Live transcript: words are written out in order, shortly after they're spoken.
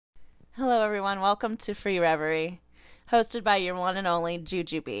Hello, everyone. Welcome to Free Reverie, hosted by your one and only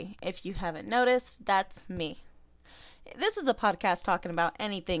Jujubee. If you haven't noticed, that's me. This is a podcast talking about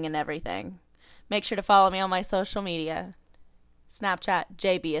anything and everything. Make sure to follow me on my social media: Snapchat,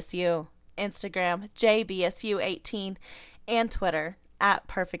 JBSU, Instagram, JBSU18, and Twitter,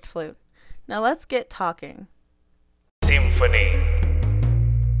 @PerfectFlute. Now let's get talking. Symphony.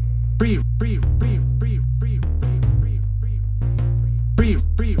 Free, free, free, free, free, free, free, free, free, free,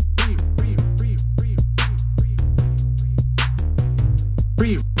 free, free, free,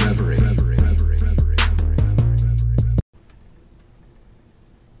 free, reverie, reverie, reverie, reverie, reverie.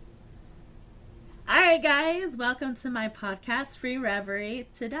 Alright guys, welcome to my podcast, Free Reverie.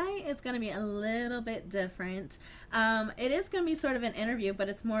 Today is going to be a little bit different. It is going to be sort of an interview, but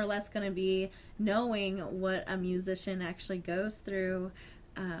it's more or less going to be knowing what a musician actually goes through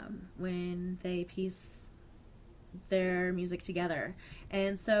when they piece their music together.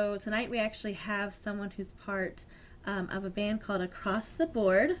 And so tonight we actually have someone who's part of a band called Across the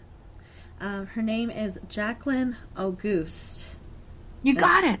Board. Her name is Jacqueline Auguste. You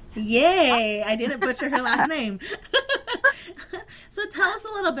got it. Yay! I didn't butcher her last name. So tell us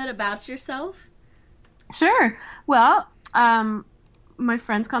a little bit about yourself. Sure. Well, my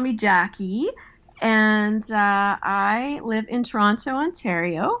friends call me Jackie, and I live in Toronto,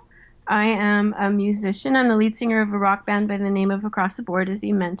 Ontario. I am a musician. I'm the lead singer of a rock band by the name of Across the Board, as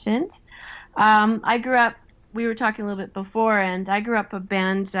you mentioned. I grew up, we were talking a little bit before, and I grew up a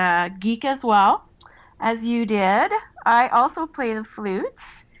band geek as well, as you did. I also play the flute.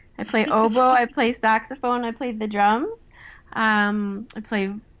 I play oboe. I play saxophone. I play the drums. I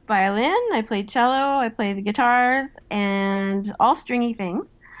play violin. I play cello. I play the guitars and all stringy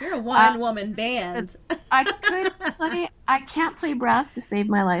things. You're a one-woman band. I can't play brass to save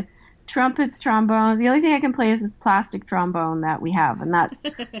my life. Trumpets, trombones. The only thing I can play is this plastic trombone that we have, and that's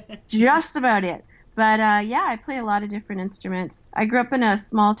just about it. But yeah, I play a lot of different instruments. I grew up in a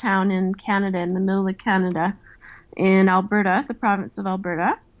small town in Canada, in the middle of Canada, in Alberta, the province of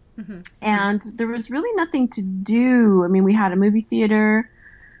Alberta. Mm-hmm. And there was really nothing to do. I mean, we had a movie theater.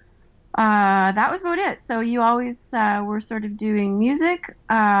 That was about it. So you always were sort of doing music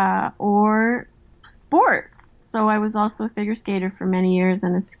or sports. So I was also a figure skater for many years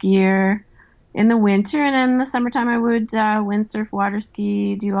and a skier in the winter. And in the summertime, I would windsurf, water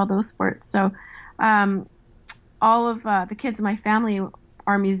ski, do all those sports. So all of the kids in my family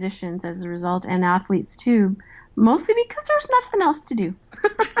are musicians as a result, and athletes too, mostly because there's nothing else to do.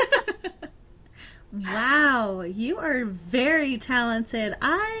 Wow, you are very talented.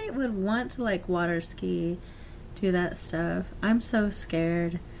 I would want to water ski, do that stuff. I'm so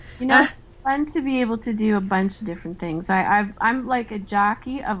scared. You know, it's fun to be able to do a bunch of different things. I'm like a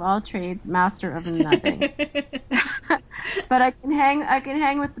jockey of all trades, master of nothing. But I can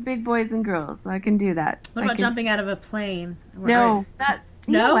hang with the big boys and girls. I can do that. What about jumping out of a plane? No,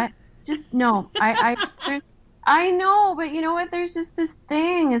 you know what? Just no. I know, but you know what? There's just this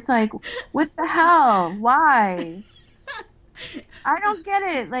thing. It's like, what the hell? Why? I don't get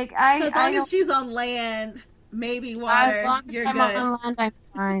it. So as long as she's on land, maybe water, as long as you're I'm good. On land, I'm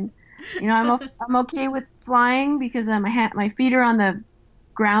fine. You know, I'm okay with flying because my feet are on the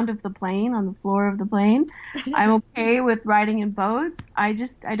ground of the plane, on the floor of the plane. I'm okay with riding in boats. I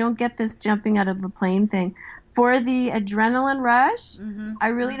don't get this jumping out of the plane thing. For the adrenaline rush, I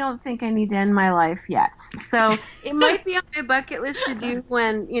really don't think I need to end my life yet. So it might be on my bucket list to do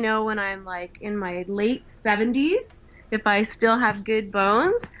when I'm like in my late 70s, if I still have good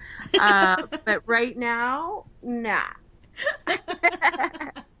bones. But right now, nah.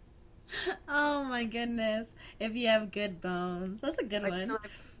 Oh my goodness. If you have good bones. That's a good one.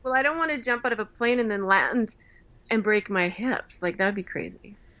 Well, I don't want to jump out of a plane and then land and break my hips. That would be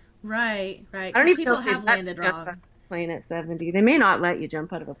crazy. Right. I don't even people know if have landed jump wrong. out of a plane at 70. They may not let you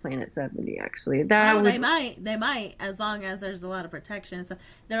jump out of a plane at 70, actually. They might, as long as there's a lot of protection. So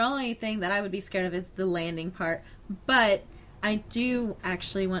the only thing that I would be scared of is the landing part. But I do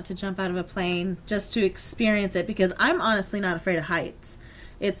actually want to jump out of a plane just to experience it, because I'm honestly not afraid of heights.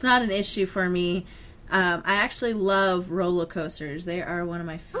 It's not an issue for me. I actually love roller coasters. They are one of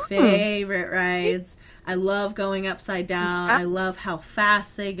my favorite rides. I love going upside down. I love how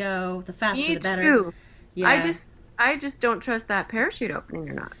fast they go. The faster, Me the better. Too. Yeah. I just don't trust that parachute opening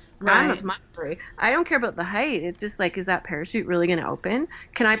or not. Right. That's my worry. I don't care about the height. It's just is that parachute really going to open?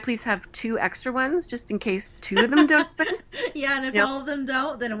 Can I please have 2 extra ones just in case 2 of them don't open? Yeah, and if all of them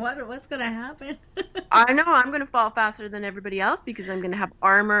don't, then what's going to happen? I know I'm going to fall faster than everybody else because I'm going to have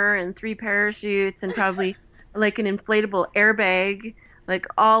armor and 3 parachutes and probably an inflatable airbag,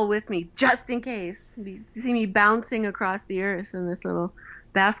 all with me just in case. You see me bouncing across the earth in this little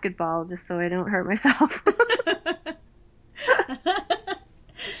basketball just so I don't hurt myself.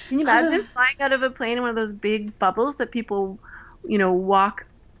 Can you imagine flying out of a plane in one of those big bubbles that people, walk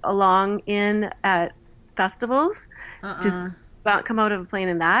along in at festivals? Just come out of a plane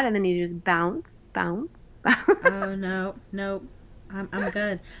in that, and then you just bounce. Oh, no. I'm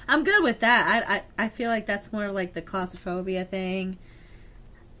good. I'm good with that. I feel like that's more like the claustrophobia thing.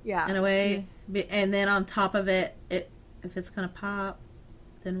 Yeah. In a way. And then on top of it, if it's going to pop,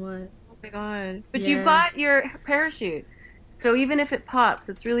 then what? Oh my God. But you've got your parachute. So even if it pops,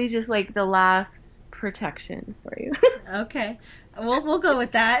 it's really just like the last protection for you. Okay. We'll go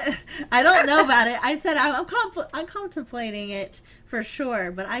with that. I don't know about it. I said I'm contemplating it for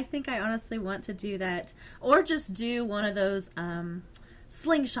sure, but I think I honestly want to do that, or just do one of those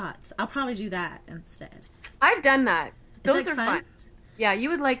slingshots. I'll probably do that instead. I've done that. Those are fun? Yeah, you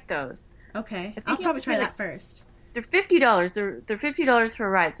would like those. Okay, I'll probably try that first. They're $50. They're $50 for a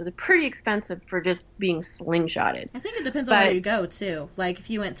ride, so they're pretty expensive for just being slingshotted. I think it depends on where you go too. Like if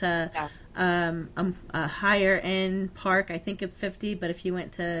you went to a higher end park, I think it's $50. But if you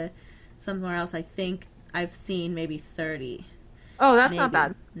went to somewhere else, I think I've seen maybe $30. Oh, that's not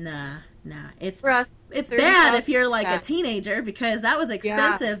bad. Nah. It's for us. It's bad if you're like a teenager, because that was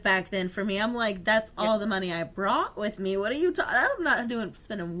expensive back then for me. I'm like, that's all the money I brought with me. What are you talking? I'm not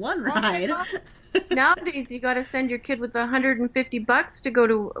spending one ride. Nowadays, you got to send your kid with $150 to go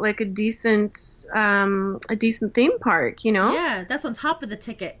to like a decent theme park. Yeah, that's on top of the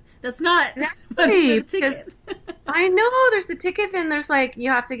ticket. That's not the ticket. I know there's the ticket, and there's like you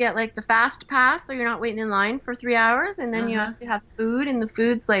have to get like the fast pass, so you're not waiting in line for 3 hours, and then you have to have food, and the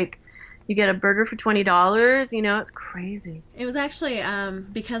food's like you get a burger for $20. It's crazy. It was actually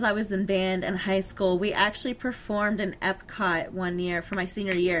because I was in band in high school. We actually performed in Epcot one year for my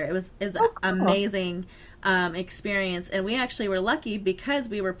senior year. It was an amazing experience, and we actually were lucky because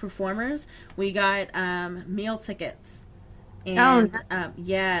we were performers. We got meal tickets, and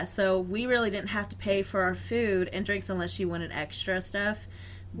so we really didn't have to pay for our food and drinks unless you wanted extra stuff.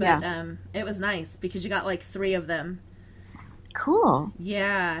 But it was nice because you got like 3 of them. Cool.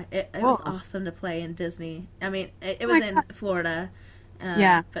 Yeah, it was awesome to play in Disney. I mean, it was in Florida.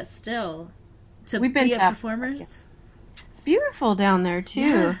 But still, we've been performers. It's beautiful down there too.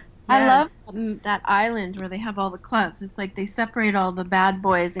 Yeah. I love that island where they have all the clubs. It's like they separate all the bad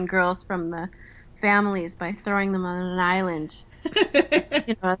boys and girls from the families by throwing them on an island.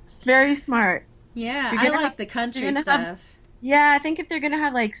 It's very smart. Yeah, I like the country stuff. I think if they're gonna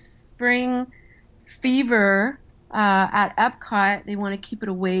have like spring fever at Epcot, they want to keep it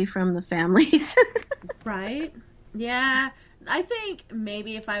away from the families. Right? Yeah. I think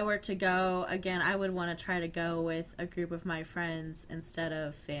maybe if I were to go again, I would want to try to go with a group of my friends instead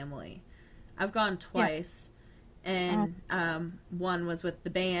of family. I've gone twice, and one was with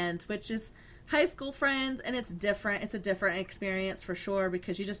the band, which is high school friends, and it's different. It's a different experience for sure,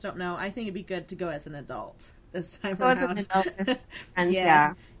 because you just don't know. I think it'd be good to go as an adult this time around.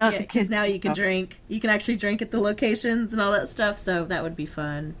 Because now you can drink. You can actually drink at the locations and all that stuff, so that would be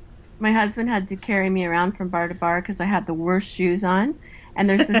fun. My husband had to carry me around from bar to bar because I had the worst shoes on. And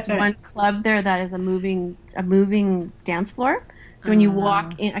there's this one club there that is a moving dance floor. So when you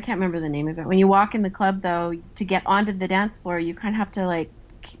walk in, I can't remember the name of it. When you walk in the club, though, to get onto the dance floor, you kind of have to like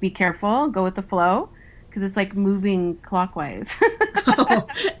be careful, go with the flow, because it's like moving clockwise. Oh,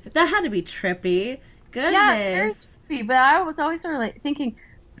 that had to be trippy. Goodness. Yeah, very trippy. But I was always sort of like thinking,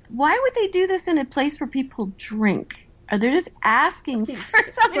 why would they do this in a place where people drink? Are they just asking for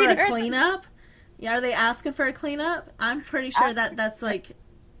somebody for a cleanup? Yeah, are they asking for a cleanup? I'm pretty sure that's like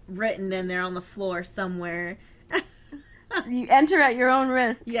written in there on the floor somewhere. So you enter at your own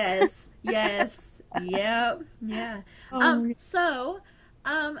risk. Yes. Yep. Yeah.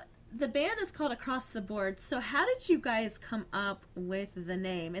 The band is called Across the Board. So how did you guys come up with the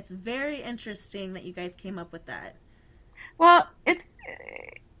name? It's very interesting that you guys came up with that. Well, it's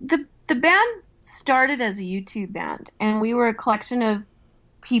the band started as a YouTube band, and we were a collection of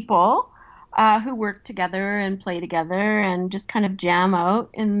people who work together and play together and just kind of jam out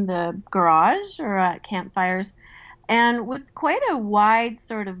in the garage or at campfires, and with quite a wide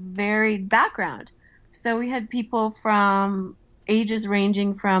sort of varied background. So we had people from ages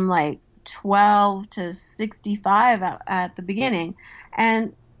ranging from like 12 to 65 at the beginning.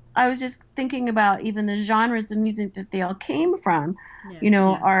 And I was just thinking about even the genres of music that they all came from.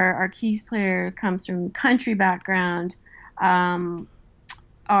 Our keys player comes from country background. Our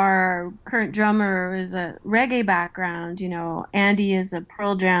current drummer is a reggae background. Andy is a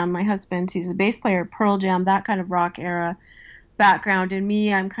Pearl Jam. My husband, who's a bass player, Pearl Jam, that kind of rock era background. And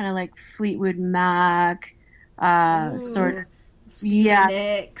me, I'm kind of like Fleetwood Mac, sort of Stevie Yeah.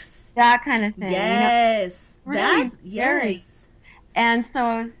 Nicks. that kind of thing. Yes. Really That's very- yes. And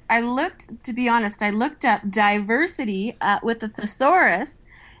so I looked, to be honest, I looked up diversity with the thesaurus,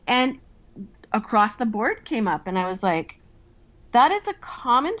 and across the board came up, and I was like, that is a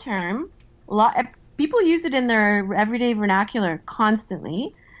common term. People use it in their everyday vernacular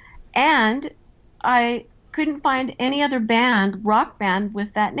constantly, and I couldn't find any other rock band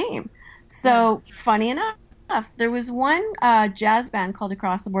with that name. So funny enough, there was one jazz band called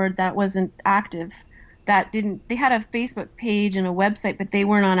Across the Board that wasn't active. They had a Facebook page and a website, but they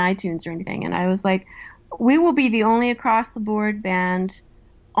weren't on iTunes or anything. And I was like, we will be the only Across the Board band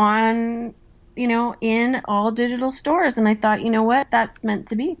on, in all digital stores. And I thought, you know what, that's meant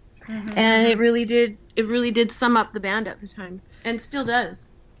to be. And it really did sum up the band at the time, and still does.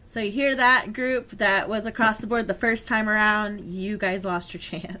 So you hear that group that was Across the Board the first time around, you guys lost your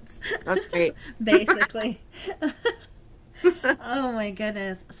chance. That's great. Basically. Oh my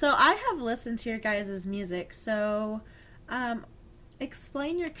goodness. So I have listened to your guys' music. So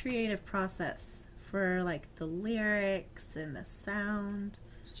explain your creative process for like the lyrics and the sound.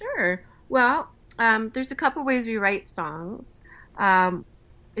 Sure. Well, there's a couple ways we write songs.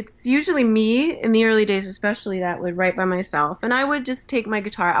 It's usually me in the early days, especially, that would write by myself. And I would just take my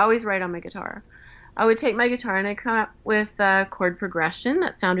guitar. I always write on my guitar. I would take my guitar and I'd come up with a chord progression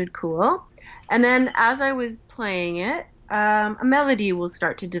that sounded cool. And then as I was playing it, a melody will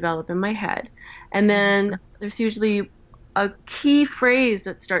start to develop in my head. And then there's usually a key phrase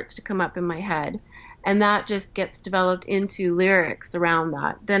that starts to come up in my head. And that just gets developed into lyrics around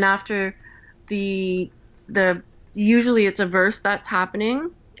that. Then after usually it's a verse that's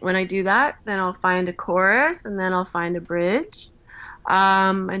happening. When I do that, then I'll find a chorus, and then I'll find a bridge,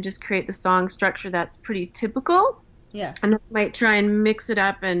 and just create the song structure that's pretty typical. Yeah. And I might try and mix it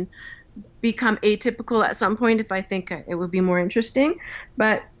up and become atypical at some point if I think it would be more interesting.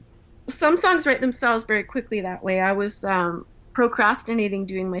 But some songs write themselves very quickly that way. I was procrastinating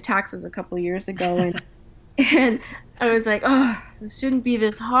doing my taxes a couple of years ago, and I was like, oh, this shouldn't be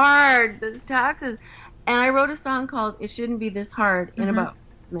this hard, this taxes. And I wrote a song called It Shouldn't Be This Hard in about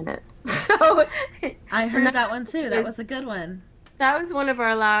minutes. So I heard that one too. That was a good one. That was one of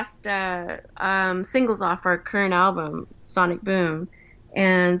our last singles off our current album, Sonic Boom.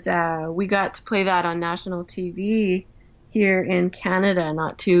 And we got to play that on national TV here in Canada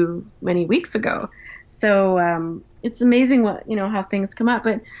not too many weeks ago. So it's amazing how things come up.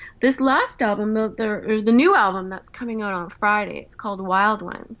 But this last album, the new album that's coming out on Friday, it's called Wild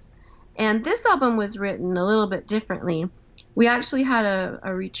Ones. And this album was written a little bit differently. We actually had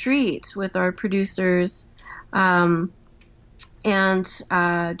a retreat with our producers, and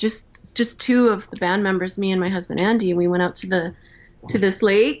just two of the band members, me and my husband Andy. And we went out to this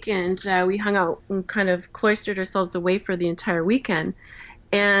lake, and we hung out and kind of cloistered ourselves away for the entire weekend.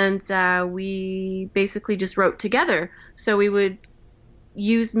 And we basically just wrote together. So we would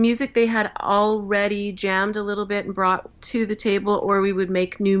use music they had already jammed a little bit and brought to the table, or we would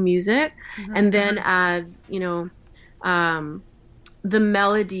make new music and then add, the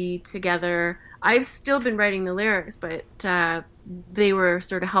melody together. I've still been writing the lyrics, but they were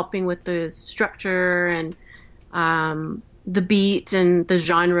sort of helping with the structure and the beat and the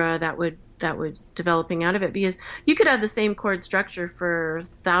genre that was developing out of it, because you could have the same chord structure for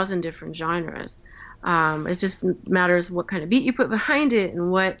 1,000 different genres. It just matters what kind of beat you put behind it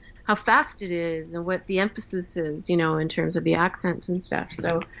and how fast it is and what the emphasis is, in terms of the accents and stuff.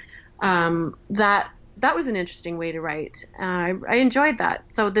 So that was an interesting way to write. I enjoyed that.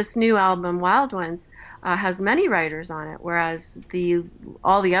 So this new album, Wild Ones, has many writers on it, whereas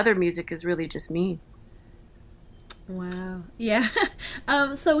all the other music is really just me. Wow. Yeah.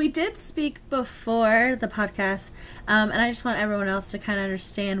 So we did speak before the podcast, and I just want everyone else to kind of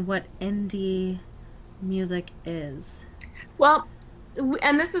understand what indie music is. Well,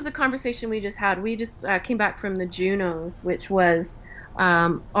 and this was a conversation we just had. We just came back from the Junos, which was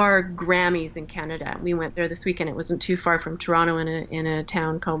our Grammys in Canada. We went there this weekend. It wasn't too far from Toronto, in a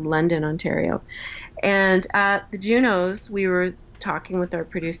town called London, Ontario. And at the Junos, we were talking with our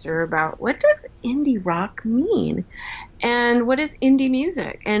producer about what does indie rock mean and what is indie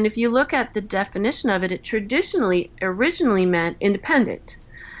music. And if you look at the definition of it, it originally meant independent.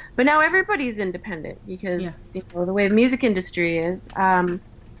 But now everybody's independent because the way the music industry is,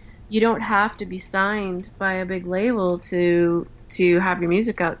 you don't have to be signed by a big label to have your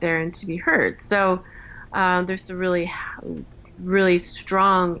music out there and to be heard. So there's a really, really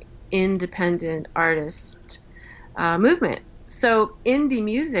strong independent artist movement. So indie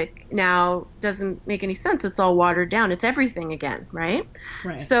music now doesn't make any sense. It's all watered down. It's everything again, right?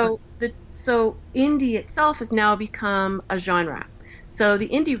 Right. So So indie itself has now become a genre. So the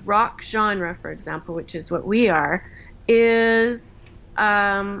indie rock genre, for example, which is what we are, is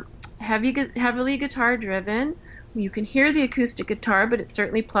heavily guitar driven. You can hear the acoustic guitar, but it's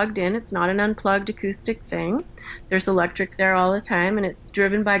certainly plugged in. It's not an unplugged acoustic thing. There's electric there all the time, and it's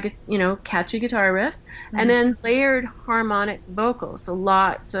driven by, catchy guitar riffs, and then layered harmonic vocals, so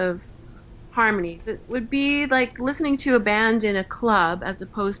lots of harmonies. It would be like listening to a band in a club as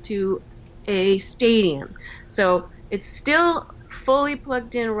opposed to a stadium. So it's still fully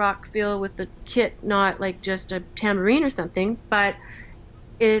plugged in rock feel with the kit, not like just a tambourine or something, but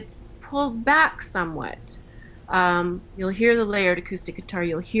it's pulled back somewhat. You'll hear the layered acoustic guitar.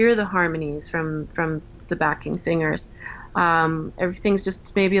 You'll hear the harmonies from the backing singers. Everything's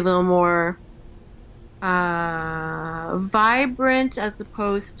just maybe a little more vibrant as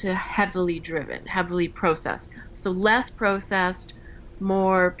opposed to heavily driven, heavily processed. So less processed,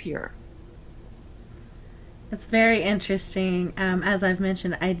 more pure. It's very interesting. As I've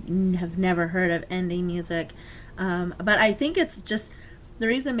mentioned, I have never heard of indie music, but I think it's just the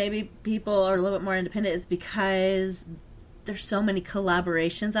reason maybe people are a little bit more independent is because there's so many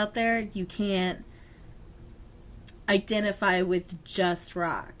collaborations out there. You can't identify with just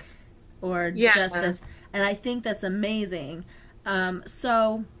rock or just this. And I think that's amazing.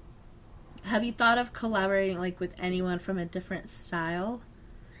 So have you thought of collaborating like with anyone from a different style?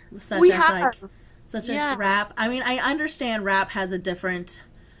 Such as rap. I mean, I understand rap has a different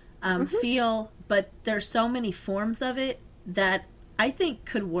feel, but there's so many forms of it that I think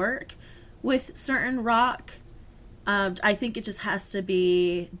could work with certain rock. I think it just has to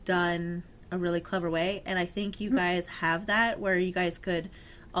be done a really clever way, and I think you guys have that where you guys could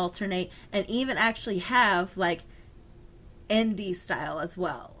alternate and even actually have like indie style as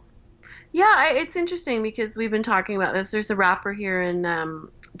well. Yeah, it's interesting because we've been talking about this. There's a rapper here in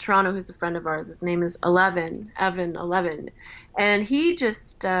Toronto who's a friend of ours. His name is Evan 11, and he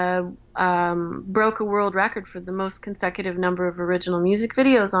just broke a world record for the most consecutive number of original music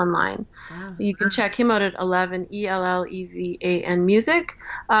videos online. Wow. You can check him out at 11 ELLEVAN music.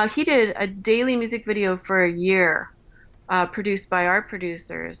 He did a daily music video for a year, produced by our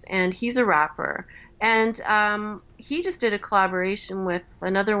producers, and he's a rapper. And he just did a collaboration with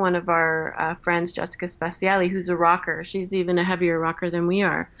another one of our friends, Jessica Speciale, who's a rocker. She's even a heavier rocker than we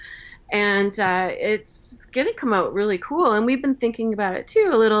are. And it's going to come out really cool. And we've been thinking about it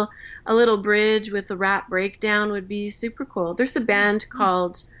too. A little bridge with a rap breakdown would be super cool. There's a band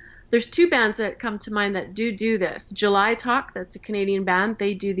called, there's two bands that come to mind that do this. July Talk, that's a Canadian band.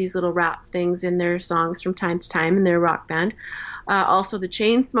 They do these little rap things in their songs from time to time in their rock band. Also, the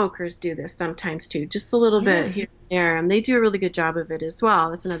Chainsmokers do this sometimes too, just a little bit here and there, and they do a really good job of it as well.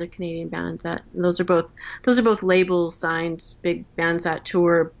 That's another Canadian band. Those are both labels signed, big bands that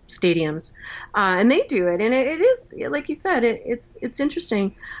tour stadiums, and they do it. And it is, like you said, it's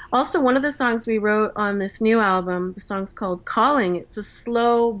interesting. Also, one of the songs we wrote on this new album, the song's called "Calling." It's a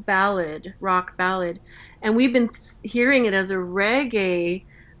slow ballad, rock ballad, and we've been hearing it as a reggae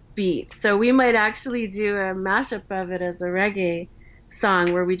beat, so we might actually do a mashup of it as a reggae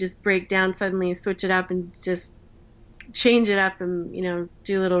song where we just break down suddenly, switch it up, and just change it up, and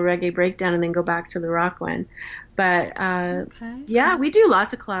do a little reggae breakdown, and then go back to the rock one. But yeah, we do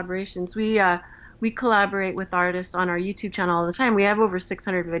lots of collaborations. We collaborate with artists on our YouTube channel all the time. We have over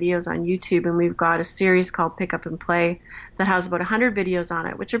 600 videos on YouTube, and we've got a series called Pick Up and Play that has about 100 videos on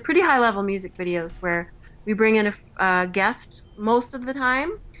it, which are pretty high level music videos where we bring in a guest most of the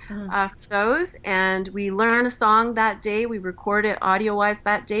time for those, and we learn a song that day, we record it audio-wise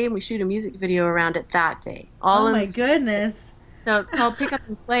that day, and we shoot a music video around it that day. Oh my goodness. So it's called Pick Up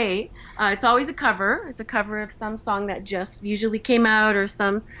and Play. It's always a cover. It's a cover of some song that just usually came out, or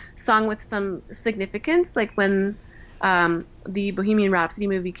some song with some significance. Like when the Bohemian Rhapsody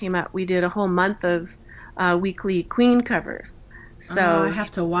movie came out, we did a whole month of weekly Queen covers. So I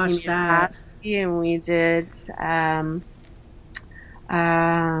have to watch that. And we did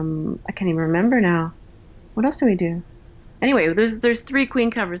I can't even remember now. What else do we do? Anyway, there's 3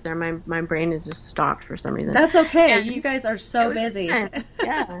 Queen covers there. My brain is just stopped for some reason. That's okay. And you guys are so busy.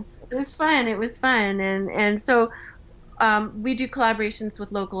 Yeah, it was fun. And so we do collaborations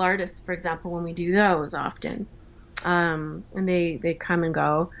with local artists, for example, when we do those often. And they come and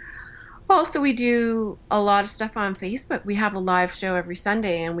go. Also, we do a lot of stuff on Facebook. We have a live show every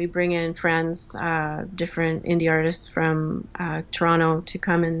Sunday, and we bring in friends, different indie artists from Toronto to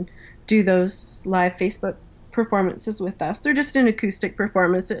come and do those live Facebook performances with us. They're just an acoustic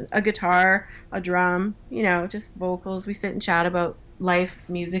performance, a guitar, a drum, just vocals. We sit and chat about life,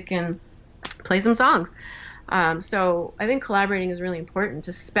 music, and play some songs. So I think collaborating is really important,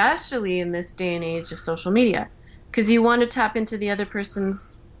 especially in this day and age of social media, because you want to tap into the other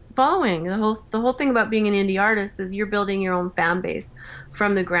person's following. The whole thing about being an indie artist is you're building your own fan base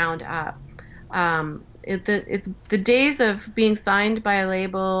from the ground up. It's the days of being signed by a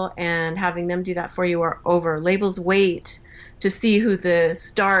label and having them do that for you are over. Labels wait to see who the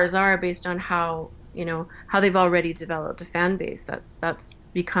stars are based on how they've already developed a fan base. That's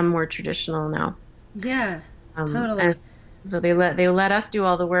become more traditional now. Yeah, totally. And so they let us do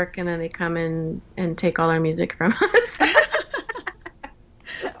all the work, and then they come in and take all our music from us.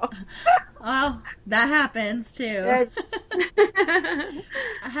 So. Well, that happens too.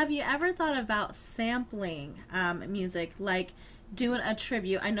 Have you ever thought about sampling music, like doing a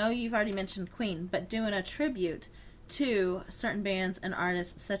tribute? I know you've already mentioned Queen, but doing a tribute to certain bands and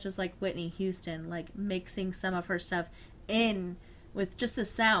artists, such as like Whitney Houston, like mixing some of her stuff in with just the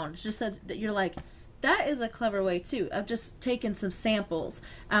sound, just that you're like, that is a clever way too of just taking some samples.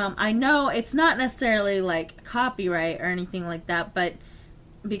 I know it's not necessarily like copyright or anything like that, but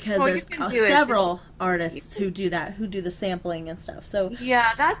because there's several artists who do that, who do the sampling and stuff. So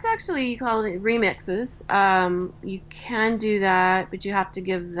yeah, that's actually, you call it remixes. You can do that, but you have to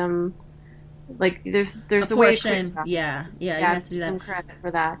give them, like, there's a way to yeah, you have to do that. Some credit for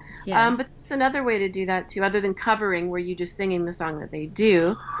that. Yeah. But there's another way to do that too, other than covering, where you just singing the song that they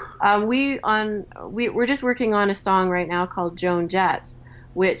do. We're just working on a song right now called Joan Jett,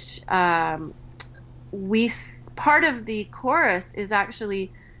 which part of the chorus is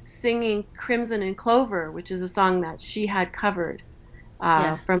actually singing Crimson and Clover, which is a song that she had covered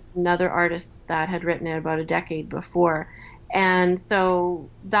from another artist that had written it about a decade before. And so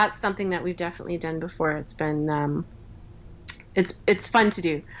that's something that we've definitely done before. It's been it's fun to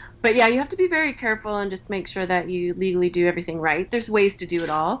do. But yeah, you have to be very careful and just make sure that you legally do everything right. There's ways to do it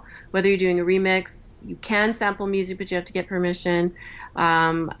all. Whether you're doing a remix, you can sample music, but you have to get permission.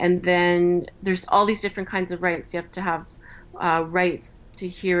 And then there's all these different kinds of rights. You have to have rights to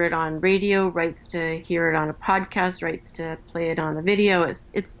hear it on radio, rights to hear it on a podcast, rights to play it on a video.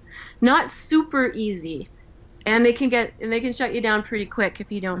 It's not super easy. And they can shut you down pretty quick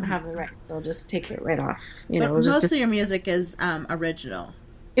if you don't have the rights. They'll just take it right off. But most of your music is original.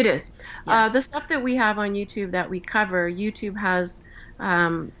 It is. Yeah. The stuff that we have on YouTube that we cover, YouTube has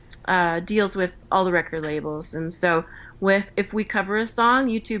deals with all the record labels, and so if we cover a song,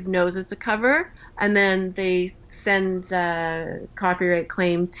 YouTube knows it's a cover, and then they send a copyright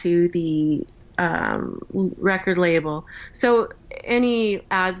claim to the record label. So any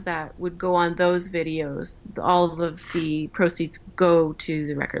ads that would go on those videos, all of the proceeds go to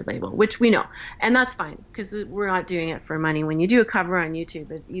the record label, which we know, and that's fine because we're not doing it for money. When you do a cover on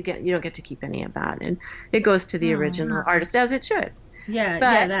YouTube, you don't get to keep any of that, and it goes to the original artist, as it should.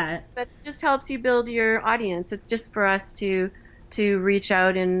 But it just helps you build your audience. It's just for us to reach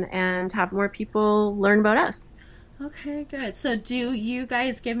out and have more people learn about us. Okay, good. So do you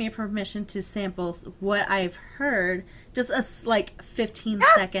guys give me permission to sample what I've heard, just 15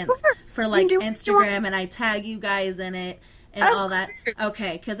 seconds for like Instagram, and I tag you guys in it and all that?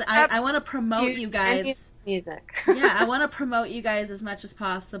 Okay, because I want to promote you guys. Music. Yeah, I want to promote you guys as much as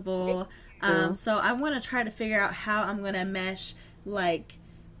possible. So I want to try to figure out how I'm going to mesh like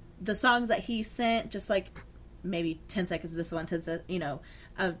the songs that he sent, just like maybe 10 seconds this one, 10 seconds,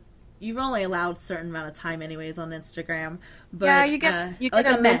 you've only allowed a certain amount of time anyways on Instagram, but yeah, you get like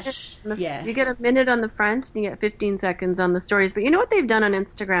a mesh. You get a minute on the front and you get 15 seconds on the stories. But you know what they've done on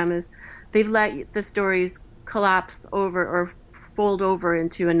Instagram is they've let the stories collapse over or fold over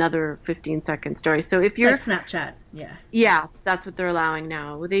into another 15-second story. So if you're like Snapchat, yeah, that's what they're allowing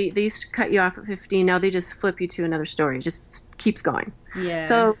now. They used to cut you off at 15. Now they just flip you to another story. It just keeps going. Yeah.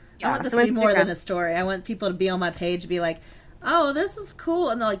 So I want this to be more than a story. I want people to be on my page, be like, oh, this is cool,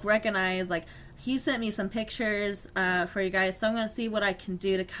 and they'll like recognize, like, he sent me some pictures for you guys, so I'm going to see what I can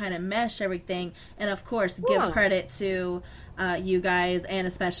do to kind of mesh everything, and of course give credit to you guys, and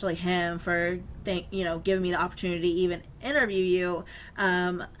especially him for giving me the opportunity to even interview you.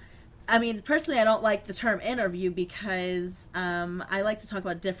 I mean, personally, I don't like the term interview because I like to talk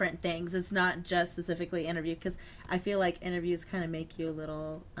about different things. It's not just specifically interview, because I feel like interviews kind of make you a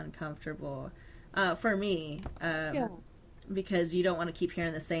little uncomfortable for me. Because you don't want to keep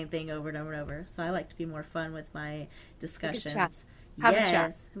hearing the same thing over and over and over. So I like to be more fun with my discussions. Have a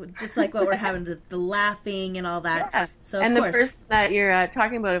chat. Just like what we're having, the laughing and all that. Yeah. So and the person that you're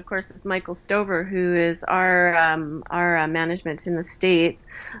talking about, of course, is Michael Stover, who is our management in the States.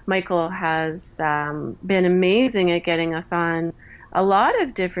 Michael has been amazing at getting us on a lot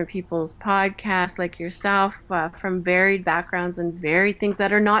of different people's podcasts, like yourself, from varied backgrounds and varied things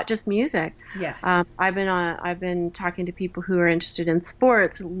that are not just music. Yeah. I've been talking to people who are interested in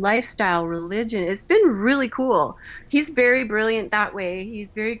sports, lifestyle, religion. It's been really cool. He's very brilliant that way.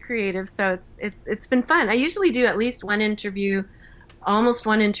 He's very creative, so it's been fun. I usually do at least almost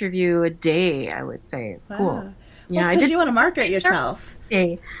one interview a day, I would say. It's cool. Wow. Yeah, Well, 'cause you want to market yourself.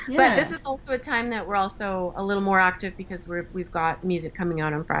 day. Yeah. But this is also a time that we're also a little more active because we've got music coming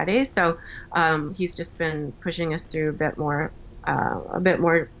out on Fridays. So he's just been pushing us through a bit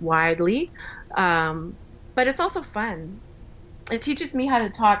more widely. But it's also fun. It teaches me how to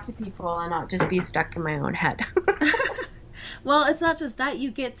talk to people and not just be stuck in my own head. Well, it's not just that.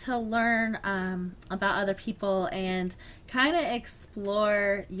 You get to learn about other people and kind of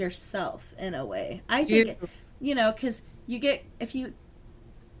explore yourself in a way. I think, because if you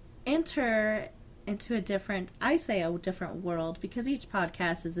enter into a different world, because each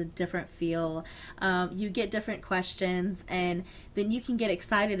podcast is a different feel. You get different questions, and then you can get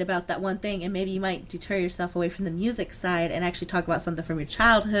excited about that one thing, and maybe you might deter yourself away from the music side and actually talk about something from your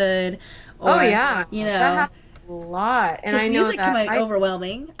childhood. Or, that happens a lot. And I know music that can be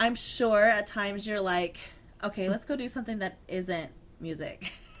overwhelming. I'm sure at times you're like, okay, let's go do something that isn't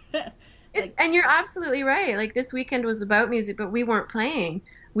music. And you're absolutely right. Like, this weekend was about music, but we weren't playing.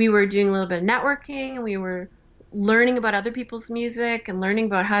 We were doing a little bit of networking, and we were learning about other people's music and learning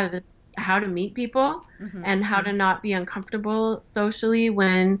about how to meet people and how to not be uncomfortable socially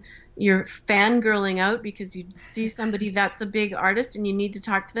when you're fangirling out because you see somebody that's a big artist and you need to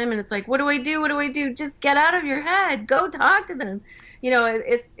talk to them, and it's like, what do I do? What do I do? Just get out of your head. Go talk to them.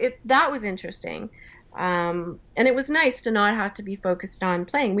 That was interesting. And it was nice to not have to be focused on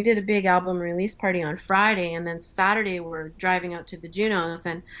playing. We did a big album release party on Friday, and then Saturday we're driving out to the Junos,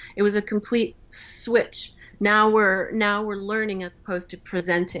 and it was a complete switch. Now we're learning as opposed to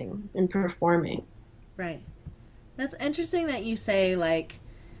presenting and performing. Right. That's interesting that you say, like,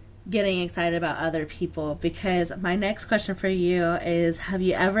 getting excited about other people, because my next question for you is, have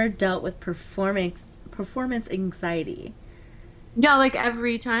you ever dealt with performance anxiety? Yeah, like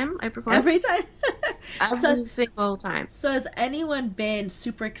every time I perform. Every time? Every single time. So has anyone been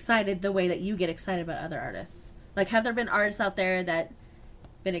super excited the way that you get excited about other artists? Like, have there been artists out there that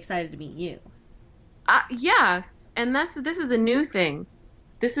been excited to meet you? Yes, and this is a new thing.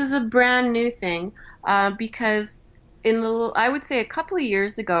 This is a brand new thing because I would say a couple of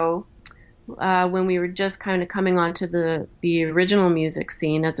years ago, when we were just kind of coming onto the original music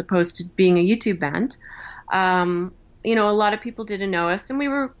scene as opposed to being a YouTube band, a lot of people didn't know us, and we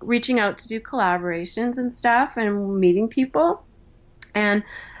were reaching out to do collaborations and stuff and meeting people. And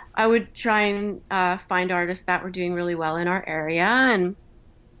I would try and find artists that were doing really well in our area and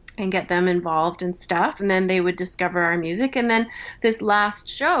get them involved and stuff. And then they would discover our music. And then this last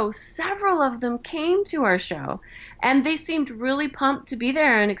show, several of them came to our show, and they seemed really pumped to be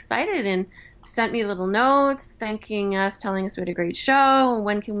there and excited, and sent me little notes thanking us, telling us we had a great show.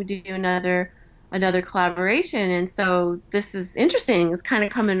 When can we do another collaboration? And so this is interesting. It's kind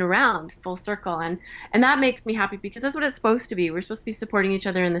of coming around full circle, and that makes me happy because that's what it's supposed to be. We're supposed to be supporting each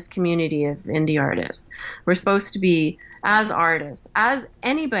other in this community of indie artists. We're supposed to be, as artists, as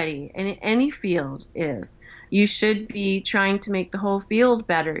anybody in any field is, you should be trying to make the whole field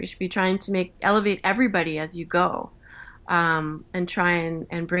better. You should be trying to elevate everybody as you go, and try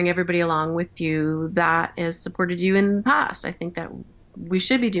and bring everybody along with you that has supported you in the past. I think that we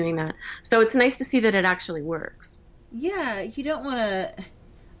should be doing that. So it's nice to see that it actually works. Yeah, you don't want to...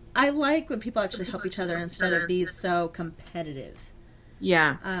 I like when people actually help each other instead of being so competitive.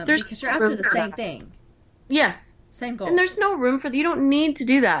 Yeah. Because you're after the same thing. Yes. Same goal. And there's no room for... You don't need to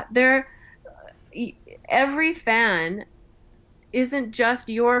do that. Every fan isn't just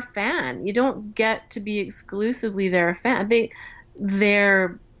your fan. You don't get to be exclusively their fan.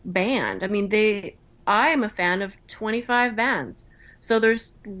 Their band. I mean, I am a fan of 25 bands. So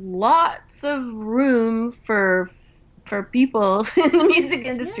there's lots of room for people in the music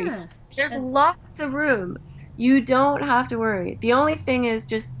industry. Yeah. There's lots of room. You don't have to worry. The only thing is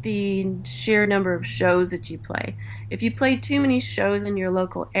just the sheer number of shows that you play. If you play too many shows in your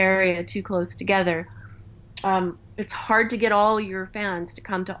local area too close together, it's hard to get all your fans to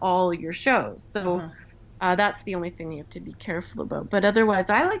come to all your shows. So that's the only thing you have to be careful about. But otherwise,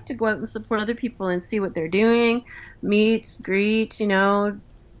 I like to go out and support other people and see what they're doing, meet, greet,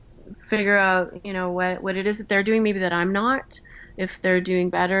 figure out, what it is that they're doing, maybe that I'm not, if they're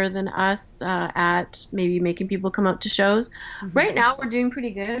doing better than us at maybe making people come out to shows. Right now, we're doing pretty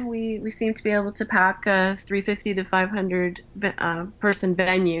good. We seem to be able to pack a 350 to 500 person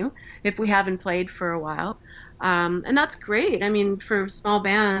venue if we haven't played for a while. And that's great. I mean, for small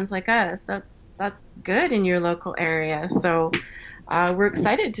bands like us, that's good in your local area. So we're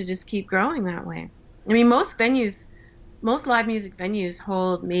excited to just keep growing that way. I mean, most live music venues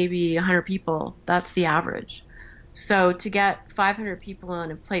hold maybe 100 people. That's the average. So to get 500 people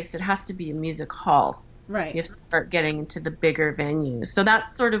in a place, it has to be a music hall. Right. You have to start getting into the bigger venues. So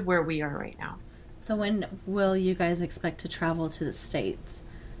that's sort of where we are right now. So when will you guys expect to travel to the States?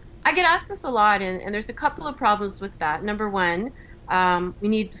 I get asked this a lot, and there's a couple of problems with that. Number one, we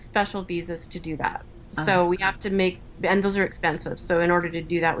need special visas to do that. So we have to and those are expensive. So in order to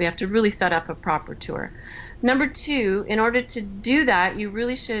do that, we have to really set up a proper tour. Number two, in order to do that, you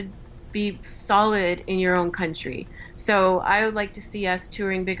really should be solid in your own country. So I would like to see us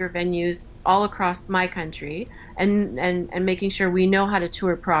touring bigger venues all across my country and making sure we know how to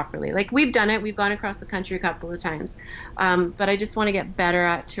tour properly. Like, we've done it. We've gone across the country a couple of times. But I just want to get better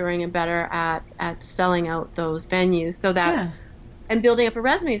at touring and better at selling out those venues so that and building up a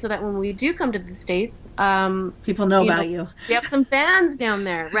resume so that when we do come to the States, people know about you. We have some fans down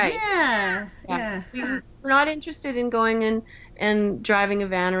there, right? Yeah. We're not interested in going and driving a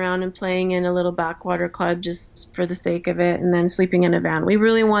van around and playing in a little backwater club just for the sake of it and then sleeping in a van. We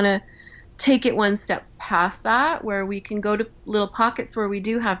really want to take it one step past that, where we can go to little pockets where we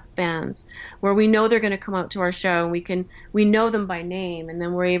do have fans, where we know they're going to come out to our show, and we know them by name, and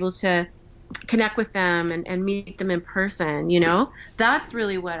then we're able to connect with them and meet them in person. That's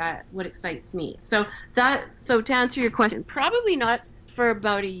really what excites me. So to answer your question, probably not for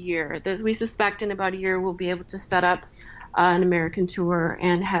about a year. We suspect in about a year we'll be able to set up an American tour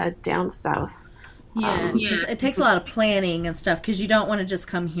and head down south. It takes a lot of planning and stuff, because you don't want to just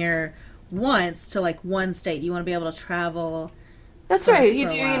come here once to like one state. You want to be able to travel. That's right. You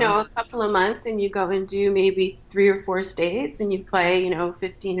do, a couple of months, and you go and do maybe 3 or 4 states, and you play,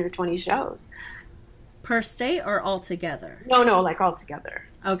 15 or 20 shows. Per state or all together? No, like all together.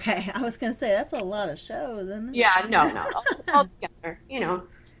 Okay. I was going to say, that's a lot of shows, isn't it? Yeah, no. All together,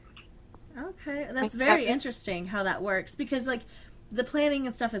 Okay. That's very interesting how that works, because like the planning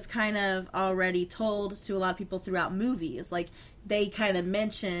and stuff is kind of already told to a lot of people throughout movies. Like, they kind of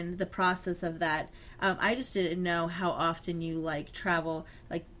mention the process of that. I just didn't know how often you like travel,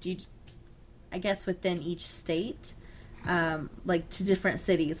 like, I guess within each state, like to different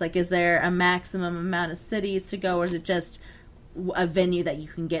cities. Like, is there a maximum amount of cities to go, or is it just a venue that you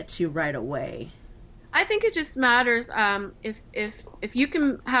can get to right away? I think it just matters. If you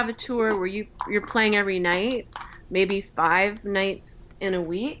can have a tour where you're playing every night, maybe 5 nights in a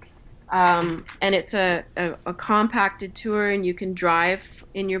week, and it's a compacted tour, and you can drive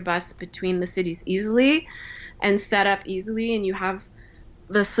in your bus between the cities easily and set up easily, and you have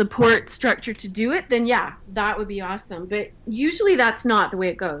the support structure to do it, then yeah, that would be awesome. But usually that's not the way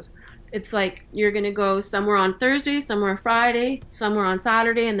it goes. It's like you're going to go somewhere on Thursday, somewhere Friday, somewhere on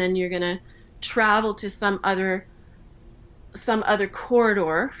Saturday, and then you're going to travel to some other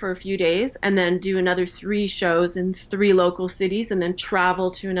corridor for a few days, and then do another 3 shows in 3 local cities, and then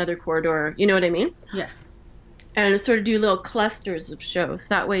travel to another corridor. You know what I mean? Yeah. And sort of do little clusters of shows.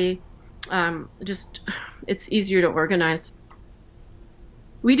 That way, it's easier to organize.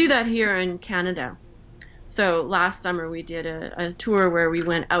 We do that here in Canada. So last summer we did a tour where we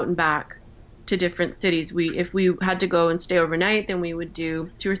went out and back to different cities. If we had to go and stay overnight, then we would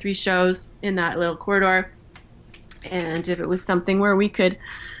do 2 or 3 shows in that little corridor. And if it was something where we could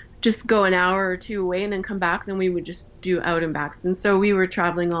just go an hour or 2 away and then come back, then we would just do out and backs. And so we were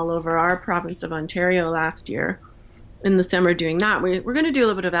traveling all over our province of Ontario last year in the summer doing that. We're going to do a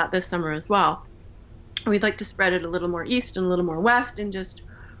little bit of that this summer as well. We'd like to spread it a little more east and a little more west, and just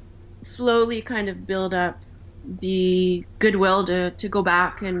slowly kind of build up the goodwill to go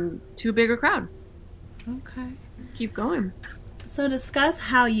back and to a bigger crowd. Okay. Just keep going. So discuss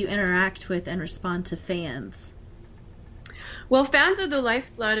how you interact with and respond to fans. Well, fans are the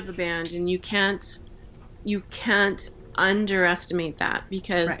lifeblood of a band, and you can't underestimate that,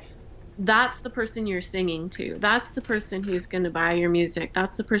 because that's the person you're singing to. That's the person who's going to buy your music.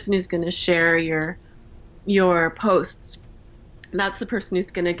 That's the person who's going to share your posts. That's the person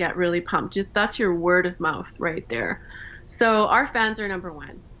who's going to get really pumped. That's your word of mouth right there. So our fans are number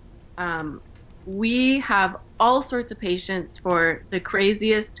one. We have all sorts of patience for the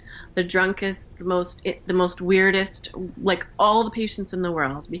craziest, the drunkest, the most weirdest, like all the patience in the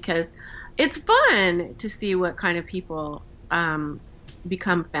world, because it's fun to see what kind of people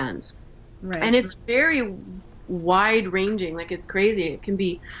become fans. Right. And it's very wide ranging. Like, it's crazy. It can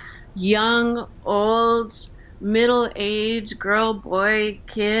be young, old, middle-aged, girl, boy,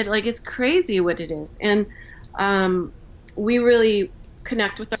 kid. Like, it's crazy what it is. And we really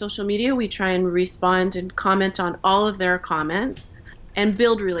connect with our social media. We try and respond and comment on all of their comments and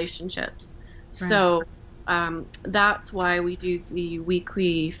build relationships. Right. So that's why we do the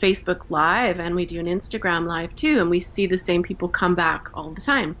weekly Facebook Live, and we do an Instagram Live too, and we see the same people come back all the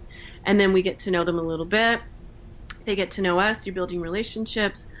time. And then we get to know them a little bit. They get to know us. You're building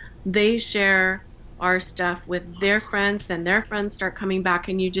relationships. They share our stuff with their friends, then their friends start coming back,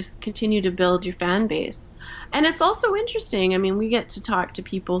 and you just continue to build your fan base. And it's also interesting. I mean, we get to talk to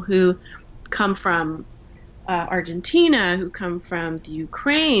people who come from Argentina, who come from the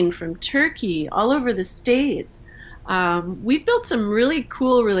Ukraine, from Turkey, all over the States. We've built some really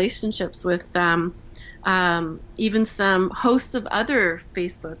cool relationships with even some hosts of other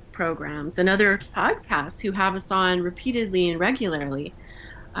Facebook programs and other podcasts who have us on repeatedly and regularly.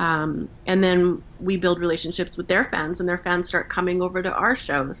 And then we build relationships with their fans, and their fans start coming over to our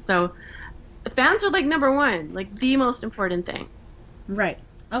shows. So fans are like number one, like the most important thing. Right.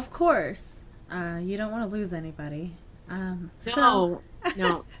 Of course. You don't want to lose anybody. No.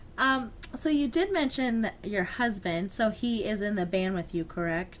 So you did mention that your husband, so he is in the band with you,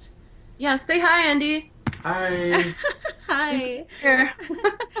 correct? Yeah, say hi, Andy. Hi. Hi. Here.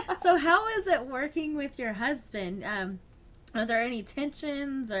 So how is it working with your husband? Are there any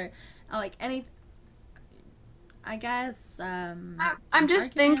tensions or like any, I guess, I'm just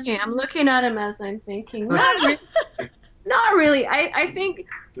arguments? thinking. I'm looking at him as I'm thinking. Not really. I think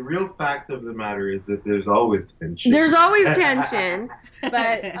The real fact of the matter is that there's always tension. there's always tension,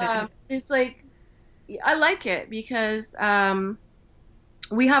 but it's like, I like it because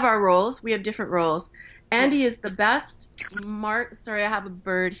we have our roles. We have different roles. Andy is the best sorry, I have a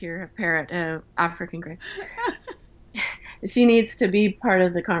bird here, a parrot, African gray. She needs to be part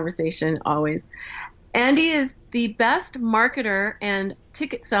of the conversation always. Andy is the best marketer and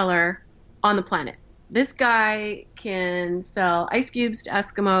ticket seller on the planet. This guy can sell ice cubes to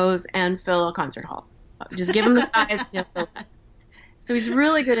Eskimos and fill a concert hall. Just give him the size. He'll fill it. So he's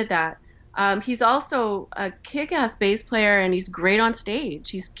really good at that. He's also a kick-ass bass player, and he's great on stage.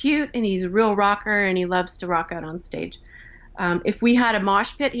 He's cute, and he's a real rocker, and he loves to rock out on stage. If we had a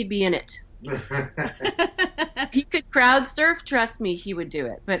mosh pit, he'd be in it. If he could crowd surf, trust me, he would do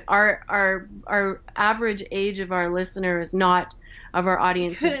it. But our average age of our listener is not, of our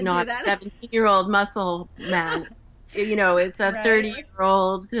audience is Couldn't not do that. 17-year-old muscle man. You know, it's a Right.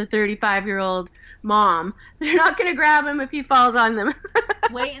 30-year-old to 35-year-old mom. They're not going to grab him if he falls on them.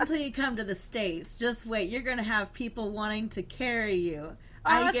 Wait until you come to the States. Just wait. You're going to have people wanting to carry you.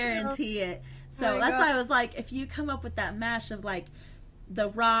 I Awesome. guarantee it. So my that's God. why I was like, if you come up with that mash of like the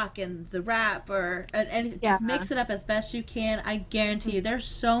rock and the rap and Yeah. just mix it up as best you can, I guarantee you there's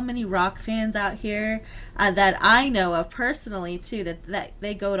so many rock fans out here that I know of personally too, that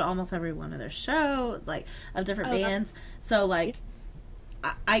they go to almost every one of their shows, like of different bands. So like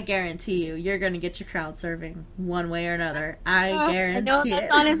I guarantee you're going to get your crowd serving one way or another. I I guarantee know it.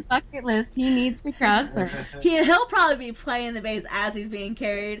 that's on his bucket list. He needs to crowd surf. He'll probably be playing the bass as he's being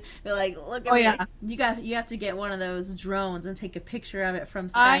carried. Be like, look at Oh, me. yeah. You have to get one of those drones and take a picture of it from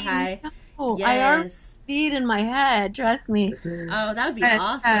sky high. know. I already Yes. see it in my head. Trust me. Oh, that would be But,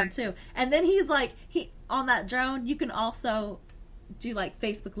 awesome too. And then he's like, on that drone, you can also do like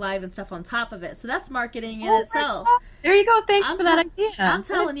Facebook Live and stuff on top of it. So that's marketing in Oh my itself. God. There you go. Thanks I'm for that tell- idea. I'm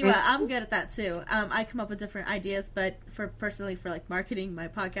telling you what, Great. I'm good at that too. I come up with different ideas, but for like marketing my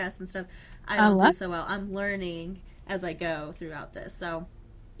podcast and stuff, I don't do love- so well. I'm learning as I go throughout this. So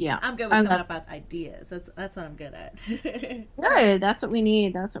Yeah. I'm good with I coming love- up with ideas. That's what I'm good at. Good. That's what we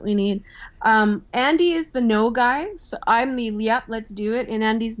need. Andy is the no guy. So I'm the yep, let's do it. And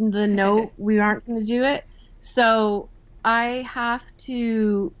Andy's the no, we aren't going to do it. So I have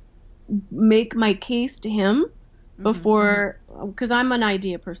to make my case to him before, because I'm an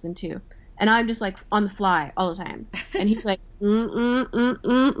idea person too. And I'm just like on the fly all the time. And he's like, And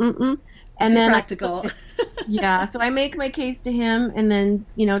Too then practical. yeah, so I make my case to him, and then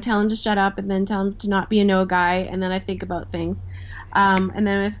tell him to shut up, and then tell him to not be a no guy, and then I think about things, and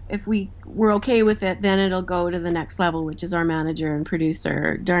then if we're okay with it, then it'll go to the next level, which is our manager and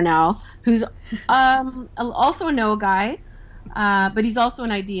producer Darnell, who's also a no guy, but he's also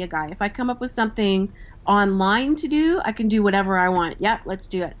an idea guy. If I come up with something online to do, I can do whatever I want. Yep, let's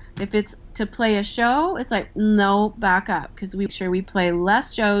do it. If it's to play a show, it's like, no, back up, because we make sure we play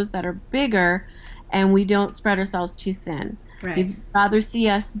less shows that are bigger and we don't spread ourselves too thin. Right. We'd rather see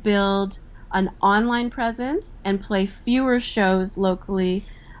us build an online presence and play fewer shows locally,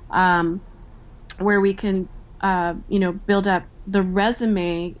 where we can build up the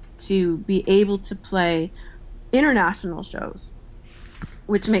resume to be able to play international shows.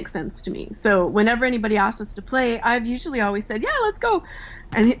 which makes sense to me. So whenever anybody asks us to play, I've usually always said, yeah, let's go.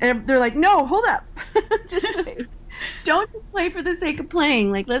 And they're like, no, hold up. Don't just play for the sake of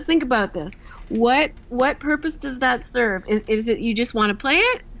playing. Like, let's think about this. What purpose does that serve? Is it you just want to play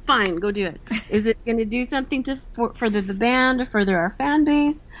it? Fine, go do it. Is it going to do something to further the band, or further our fan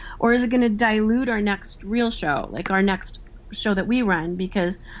base? Or is it going to dilute our next real show, like our next show that we run?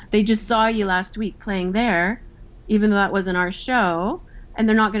 Because they just saw you last week playing there, even though that wasn't our show, and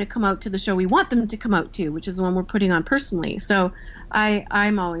they're not going to come out to the show we want them to come out to, which is the one we're putting on personally. So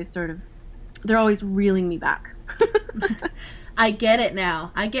I'm always sort of, they're always reeling me back. I get it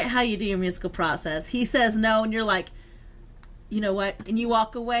now. I get how you do your musical process. He says no, and you're like, you know what? And you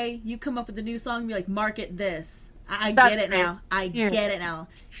walk away, you come up with a new song, and be like, market this. I get it now. I get it now.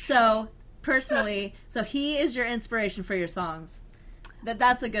 So, personally, so he is your inspiration for your songs.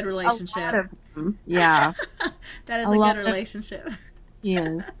 That's a good relationship. A lot of them. Yeah. That is a good relationship.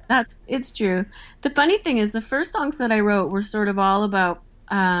 Yes, it's true. The funny thing is, the first songs that I wrote were sort of all about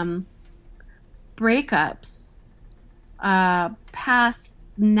breakups, past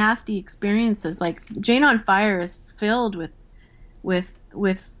nasty experiences. Like Jane on Fire is filled with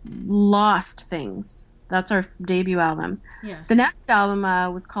lost things. That's our debut album. Yeah. The next album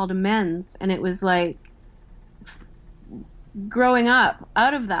was called Amends, and it was like growing up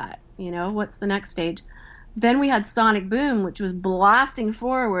out of that. You know, what's the next stage? Then we had Sonic Boom, which was blasting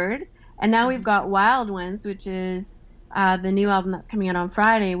forward, and now we've got Wild Ones, which is the new album that's coming out on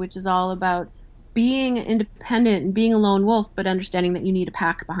Friday, which is all about being independent and being a lone wolf, but understanding that you need a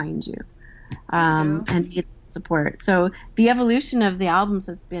pack behind you, and need support. So the evolution of the albums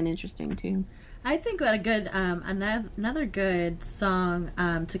has been interesting too. I think what a good another good song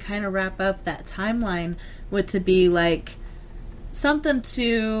to kind of wrap up that timeline would to be like something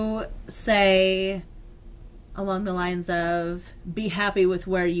to say along the lines of be happy with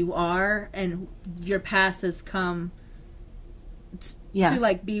where you are and your past has come to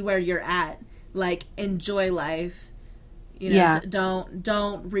like be where you're at, like enjoy life, you know.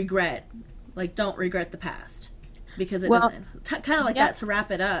 Don't regret the past, because it doesn't kind of like that to wrap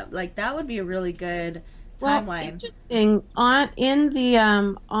it up. Like that would be a really good timeline. Interesting. On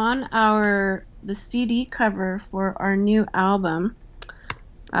the CD cover for our new album,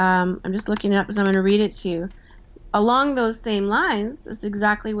 I'm just looking it up because I'm going to read it to you. Along those same lines, that's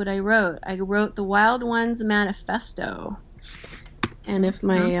exactly what I wrote. I wrote the Wild Ones Manifesto. And if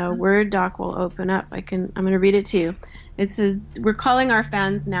my Word doc will open up, I'm going to read it to you. It says, we're calling our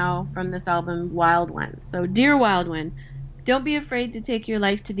fans now from this album Wild Ones. So, dear Wild One, don't be afraid to take your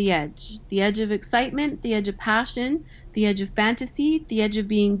life to the edge of excitement, the edge of passion, the edge of fantasy, the edge of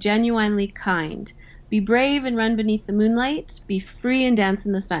being genuinely kind. Be brave and run beneath the moonlight. Be free and dance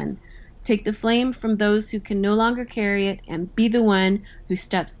in the sun. Take the flame from those who can no longer carry it, and be the one who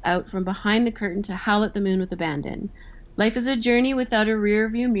steps out from behind the curtain to howl at the moon with abandon. Life is a journey without a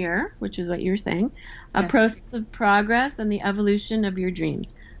rear-view mirror, which is what you were saying, a process of progress and the evolution of your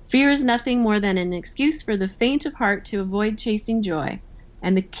dreams. Fear is nothing more than an excuse for the faint of heart to avoid chasing joy,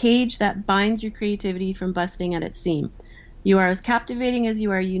 and the cage that binds your creativity from busting at its seam. You are as captivating as you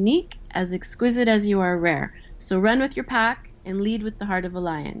are unique, as exquisite as you are rare. So run with your pack and lead with the heart of a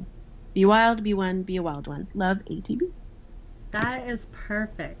lion. Be wild, be one, be a wild one. Love, ATB. That is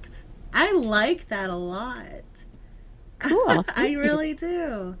perfect. I like that a lot. Cool. I really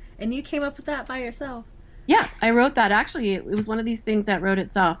do. And you came up with that by yourself. Yeah, I wrote that. Actually, it was one of these things that wrote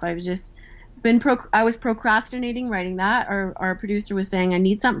itself. I was just I was procrastinating writing that. Our producer was saying, I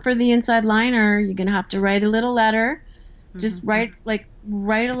need something for the inside liner. You're going to have to write a little letter. Just write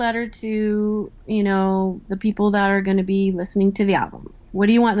a letter to, you know, the people that are going to be listening to the album. What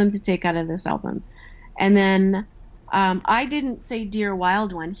do you want them to take out of this album? And then I didn't say Dear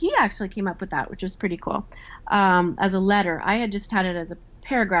Wild One. He actually came up with that, which was pretty cool, as a letter. I had just had it as a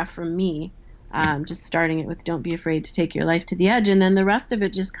paragraph from me, just starting it with don't be afraid to take your life to the edge. And then the rest of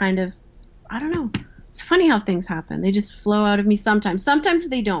it just kind of, I don't know. It's funny how things happen. They just flow out of me sometimes. Sometimes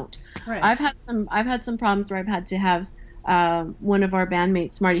they don't. Right. I've had some problems where I've had to have one of our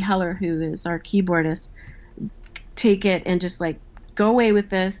bandmates, Marty Heller, who is our keyboardist, take it and just like go away with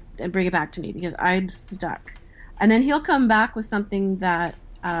this and bring it back to me because I'm stuck. And then he'll come back with something that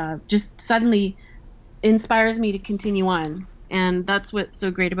just suddenly inspires me to continue on. And that's what's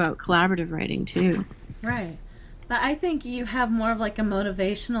so great about collaborative writing too. Right. But I think you have more of like a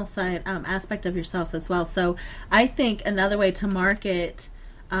motivational side aspect of yourself as well. So I think another way to market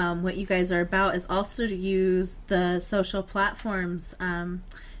what you guys are about is also to use the social platforms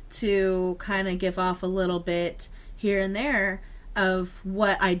to kind of give off a little bit here and there of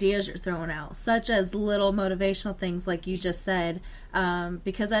what ideas you're throwing out, such as little motivational things like you just said,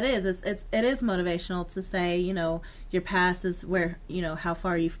 because that is it is motivational to say, you know, your past is where, you know, how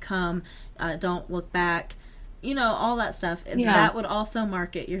far you've come, don't look back, you know, all that stuff. Yeah. That would also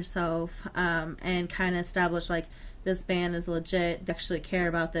market yourself, and kind of establish like, this band is legit, they actually care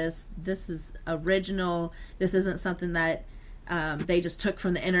about this is original, this isn't something that they just took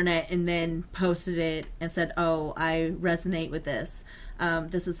from the internet and then posted it and said, oh, I resonate with this.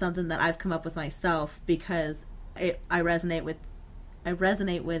 This is something that I've come up with myself because I resonate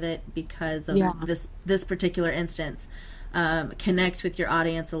with it because of this particular instance. Connect with your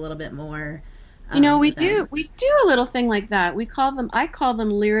audience a little bit more. You know, we do a little thing like that. I call them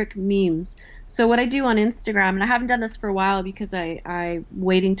lyric memes. So what I do on Instagram, and I haven't done this for a while because I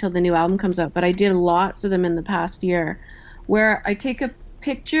waiting till the new album comes out, but I did lots of them in the past year, where I take a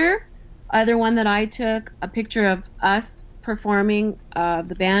picture, either one that I took, a picture of us performing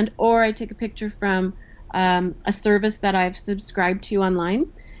the band, or I take a picture from a service that I've subscribed to online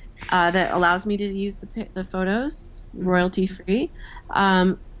that allows me to use the photos royalty free,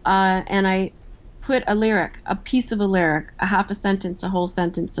 and I put a lyric, a piece of a lyric, a half a sentence, a whole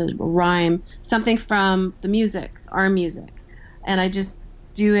sentence, a rhyme, something from the music, our music, and I just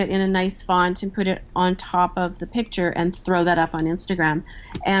do it in a nice font and put it on top of the picture and throw that up on Instagram.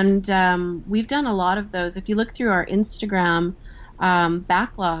 And we've done a lot of those. If you look through our Instagram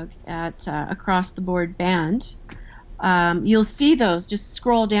backlog at Across the Board Band, you'll see those. Just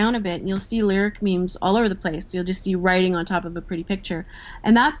scroll down a bit and you'll see lyric memes all over the place. You'll just see writing on top of a pretty picture.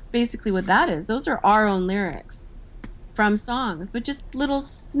 And that's basically what that is. Those are our own lyrics from songs, but just little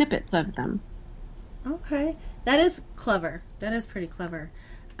snippets of them. Okay. That is clever. That is pretty clever.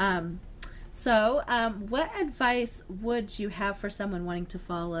 So what advice would you have for someone wanting to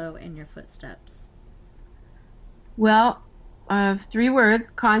follow in your footsteps? Well, 3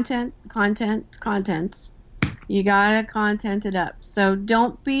 words: content, content, content. You gotta content it up. So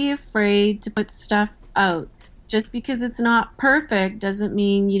don't be afraid to put stuff out. Just because it's not perfect doesn't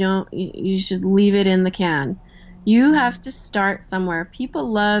mean you should leave it in the can. You have to start somewhere.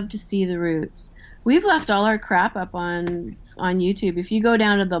 People love to see the roots. We've left all our crap up on YouTube. If you go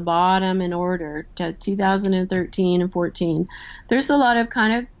down to the bottom in order to 2013 and 14, there's a lot of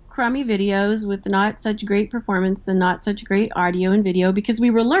kind of crummy videos with not such great performance and not such great audio and video because we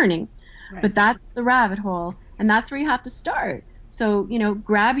were learning. Right. But that's the rabbit hole, and that's where you have to start. So,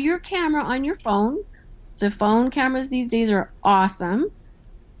 grab your camera on your phone. The phone cameras these days are awesome.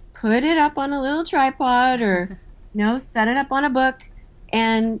 Put it up on a little tripod or, set it up on a book.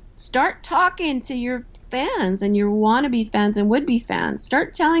 And start talking to your fans and your wannabe fans and would-be fans.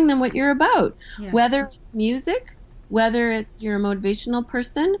 Start telling them what you're about. Yeah. Whether it's music, whether it's you're a motivational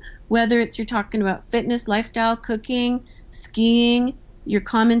person, whether it's you're talking about fitness, lifestyle, cooking, skiing, you're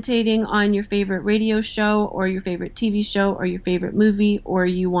commentating on your favorite radio show or your favorite TV show or your favorite movie, or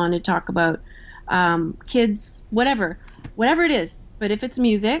you want to talk about kids, whatever it is. But if it's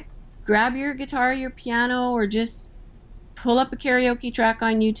music, grab your guitar, your piano, or just pull up a karaoke track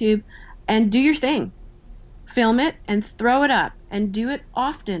on YouTube and do your thing. Film it and throw it up and do it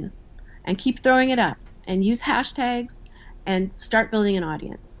often and keep throwing it up and use hashtags and start building an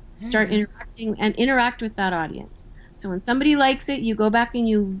audience. Start interacting and interact with that audience. So when somebody likes it, you go back and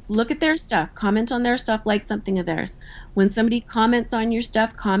you look at their stuff, comment on their stuff, like something of theirs. When somebody comments on your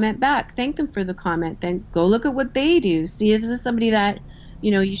stuff, comment back. Thank them for the comment. Then go look at what they do. See if this is somebody that,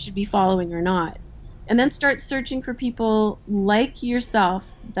 you should be following or not. And then start searching for people like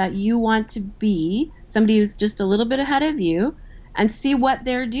yourself that you want to be, somebody who's just a little bit ahead of you, and see what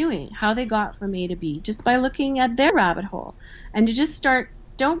they're doing, how they got from A to B, just by looking at their rabbit hole. And to just start,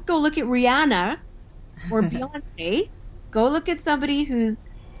 don't go look at Rihanna or Beyonce. Go look at somebody who's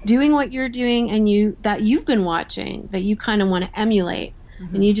doing what you're doing and that you've been watching, that you kind of want to emulate.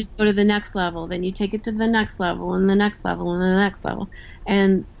 Mm-hmm. And you just go to the next level, then you take it to the next level and the next level and the next level.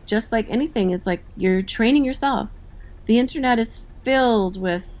 And just like anything, it's like you're training yourself. The internet is filled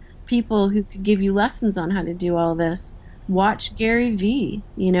with people who could give you lessons on how to do all this. Watch Gary V,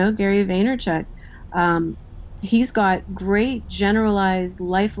 Gary Vaynerchuk. He's got great generalized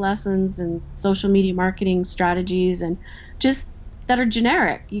life lessons and social media marketing strategies, and just that are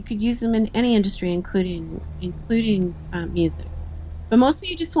generic. You could use them in any industry, including music. But mostly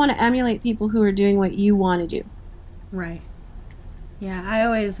you just want to emulate people who are doing what you want to do. Right. Yeah, I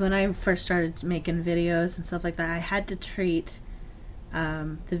always, when I first started making videos and stuff like that, I had to treat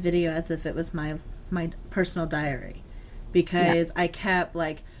the video as if it was my personal diary. Because I kept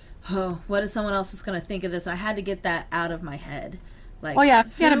like, oh, what is someone else is going to think of this? I had to get that out of my head. Like, Oh, yeah,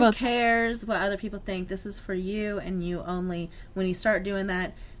 forget who about- cares what other people think? This is for you, and you only, when you start doing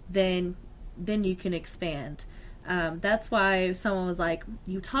that, then you can expand. That's why someone was like,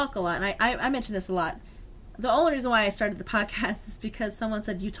 you talk a lot. And I mention this a lot. The only reason why I started the podcast is because someone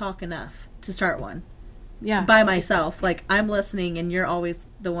said you talk enough to start one. Yeah. By myself. Like, I'm listening and you're always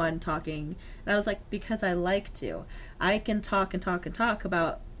the one talking. And I was like, because I like to. I can talk and talk and talk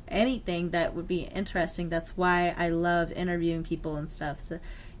about anything that would be interesting. That's why I love interviewing people and stuff. So,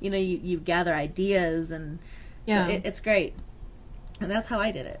 you gather ideas, and Yeah. so it's great. And that's how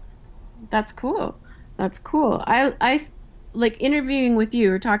I did it. That's cool. That's cool. I like interviewing with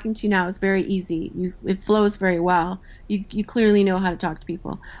you or talking to you now is very easy. It flows very well. You clearly know how to talk to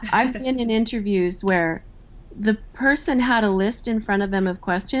people. I've been in interviews where the person had a list in front of them of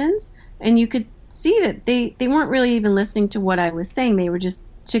questions, and you could see that they weren't really even listening to what I was saying. They were just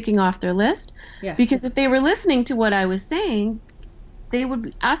ticking off their list. Yeah. Because if they were listening to what I was saying, they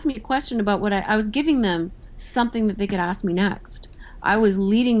would ask me a question about what I was giving them something that they could ask me next. I was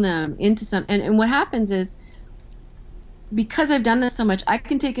leading them into some, and what happens is, because I've done this so much, I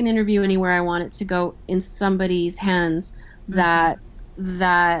can take an interview anywhere I want it to go in somebody's hands that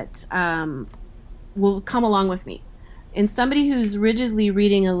will come along with me. And somebody who's rigidly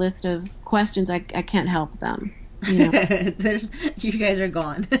reading a list of questions, I can't help them. You guys are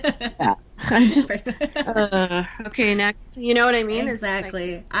gone. Yeah. I'm just okay. Next, you know what I mean?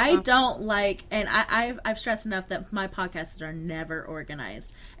 Exactly. Like, I don't like, and I've stressed enough that my podcasts are never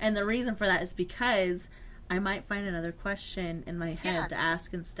organized, and the reason for that is because I might find another question in my head to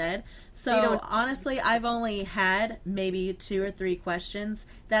ask instead. So honestly, I've only had maybe 2 or 3 questions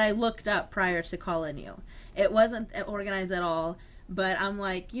that I looked up prior to calling you. It wasn't organized at all. But I'm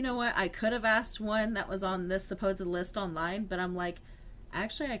like, you know what? I could have asked one that was on this supposed list online, but I'm like,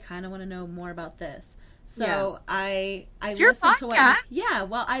 actually, I kind of want to know more about this. So I listen to what.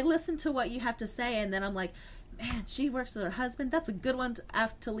 I listen to what you have to say, and then I'm like, man, she works with her husband. That's a good one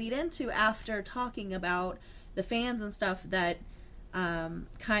to lead into after talking about the fans and stuff that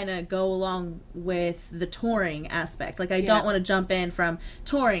kind of go along with the touring aspect. Like, I don't want to jump in from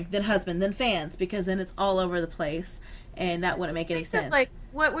touring, then husband, then fans, because then it's all over the place. And that wouldn't make any sense. Like,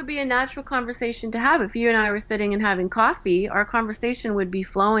 what would be a natural conversation to have if you and I were sitting and having coffee? Our conversation would be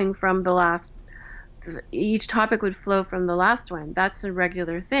flowing from the last. Each topic would flow from the last one. That's a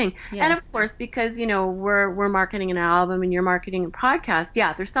regular thing. Yeah. And of course, because we're marketing an album and you're marketing a podcast.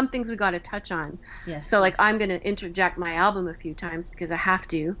 Yeah, there's some things we got to touch on. Yeah. So like, I'm going to interject my album a few times because I have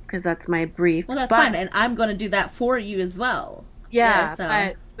to, because that's my brief. Well, that's fine, and I'm going to do that for you as well. Yeah,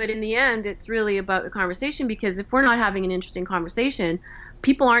 so. But in the end, it's really about the conversation, because if we're not having an interesting conversation,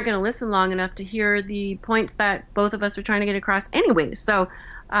 people aren't going to listen long enough to hear the points that both of us are trying to get across anyways. So,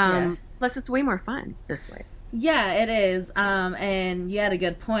 plus it's way more fun this way. Yeah, it is. And you had a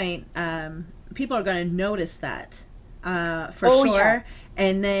good point. People are going to notice that for sure. Yeah.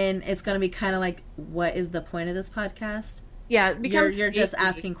 And then it's going to be kind of like, what is the point of this podcast? Yeah, it becomes you're just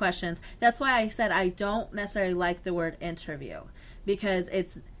asking questions. That's why I said I don't necessarily like the word interview, because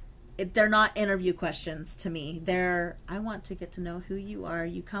they're not interview questions to me. I want to get to know who you are.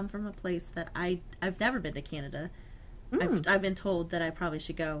 You come from a place that I've never been to Canada. I've been told that I probably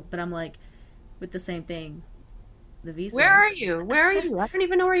should go, but I'm like, with the same thing, the visa. Where are you? I don't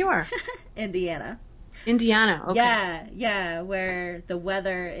even know where you are. Indiana. Okay. Yeah, where the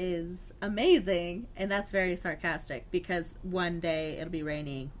weather is amazing, and that's very sarcastic, because one day it'll be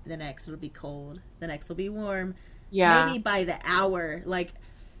raining, the next it'll be cold, the next will be warm. Yeah. Maybe by the hour, like.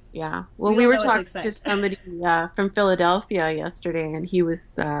 Yeah. Well, we were talking to somebody from Philadelphia yesterday, and he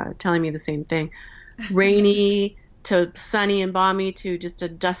was telling me the same thing. Rainy to sunny and balmy to just a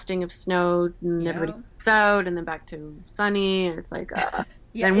dusting of snow, and everybody goes out, and then back to sunny, and it's like,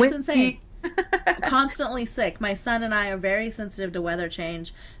 yeah, it's insane. Constantly sick. My son and I are very sensitive to weather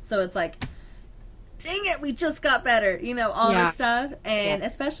change, so it's like, dang it, we just got better, all this stuff. And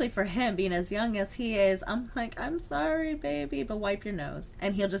especially for him, being as young as he is, I'm like, I'm sorry, baby, but wipe your nose,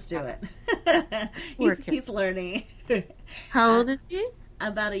 and he'll just do it. He's learning. How old is he?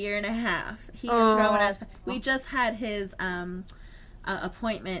 About 1.5 years. He is growing up. We just had his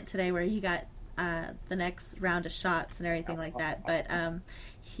appointment today, where he got the next round of shots and everything like that. But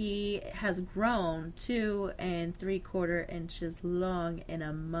he has grown 2 3/4 inches long in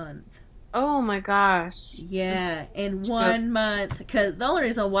a month. Oh my gosh. Yeah, in 1 month. Because the only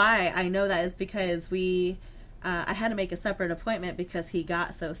reason why I know that is because I had to make a separate appointment because he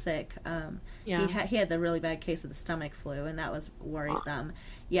got so sick. He had the really bad case of the stomach flu, and that was worrisome.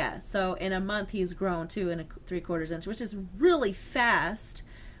 Yeah, so in a month he's grown 2 3/4 inches, which is really fast.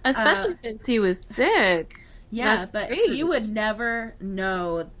 Especially since he was sick. Yeah, That's but great. you would never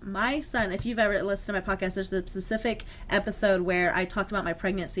know. My son, if you've ever listened to my podcast, there's the specific episode where I talked about my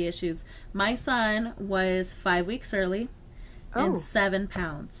pregnancy issues. My son was 5 weeks early and Oh. 7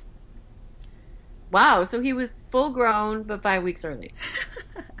 pounds. Wow, so he was full grown but 5 weeks early.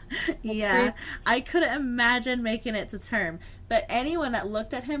 Yeah, crazy. I couldn't imagine making it to term. But anyone that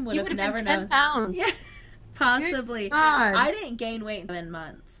looked at him would He have would have never been 10 known. pounds. Yeah, possibly. God. I didn't gain weight in 7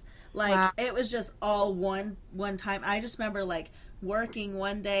 months. Like, Wow. it was just all one time. I just remember, like, working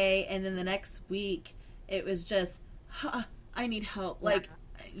one day, and then the next week, it was just, I need help. Like,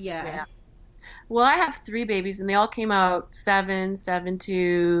 yeah. Yeah. Well, I have 3 babies, and they all came out 7,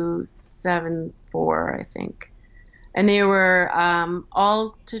 7'2", 7'4", I think. And they were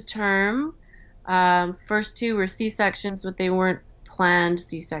all to term. First 2 were C-sections, but they weren't planned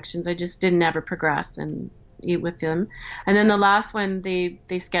C-sections. I just didn't ever progress and eat with them. And then the last one, they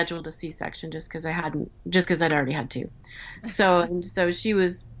scheduled a C-section just because I'd already had 2. So she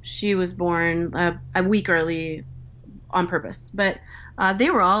was born a week early on purpose. But they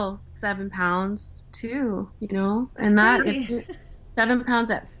were all 7 pounds too, you know. And that crazy. 7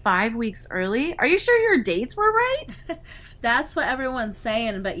 pounds at 5 weeks early. Are you sure your dates were right? That's what everyone's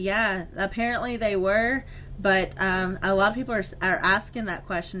saying, but yeah, apparently they were. But a lot of people are asking that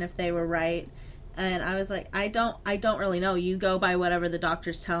question if they were right, and I was like, I don't really know. You go by whatever the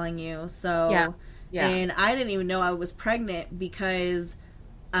doctor's telling you. So Yeah. And I didn't even know I was pregnant because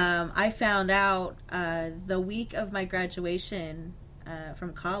I found out the week of my graduation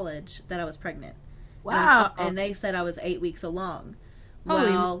from college that I was pregnant. Wow. And they said I was 8 weeks along.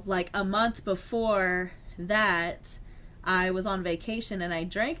 Holy- Well, like a month before that, I was on vacation and I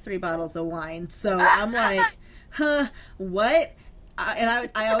drank 3 bottles of wine. So I'm like, what? And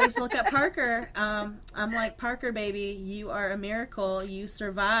I always look at Parker. I'm like, Parker, baby, you are a miracle. You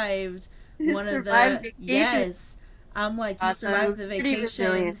survived one of survived the vacation. yes. I'm like, you Awesome. survived the Pretty vacation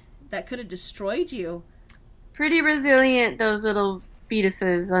resilient. that could have destroyed you. Pretty resilient, those little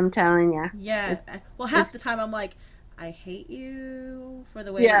fetuses, I'm telling you. Yeah. Well, half the time I'm like, I hate you for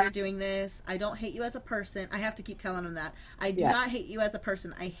the way Yeah. that you're doing this. I don't hate you as a person. I have to keep telling him that. I do Yeah. not hate you as a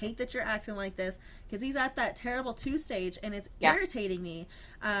person. I hate that you're acting like this because he's at that terrible 2 stage and it's Yeah. irritating me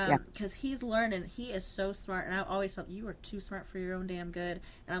because he's learning. He is so smart. And I always thought, you are too smart for your own damn good.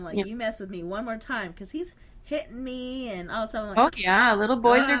 And I'm like, Yeah. you mess with me one more time because he's hitting me and all of a sudden I'm Oh like, yeah, little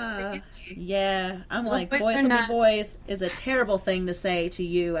boys Ah. are crazy. yeah. I'm Little like, boys boys are will be nuts. boys is a terrible thing to say to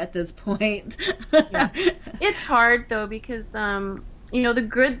you at this point. It's hard though because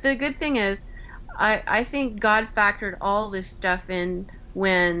the good thing is I think God factored all this stuff in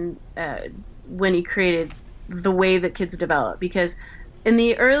when he created the way that kids develop, because in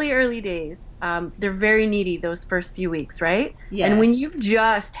the early days they're very needy those first few weeks, right? Yeah. And when you've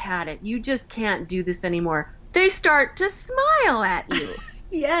just had it, you just can't do this anymore, they start to smile at you.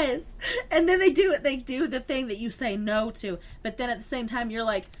 Yes. And then they do the thing that you say no to. But then at the same time you're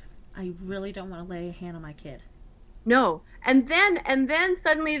like, I really don't want to lay a hand on my kid. No. And then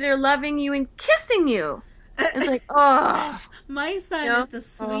suddenly they're loving you and kissing you. It's like, oh. My son Yeah. is the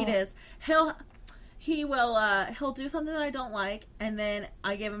sweetest. He'll do something that I don't like, and then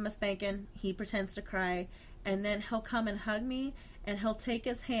I give him a spanking. He pretends to cry, and then he'll come and hug me, and he'll take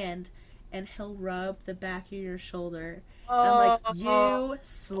his hand and he'll rub the back of your shoulder. And I'm like, you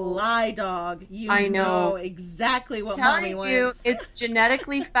sly dog. You I know. exactly what mommy Telling you, wants. it's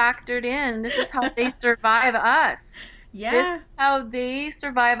genetically factored in. This is how they survive us. This Yeah. is how they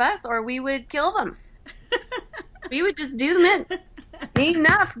survive us, or we would kill them. We would just do them in.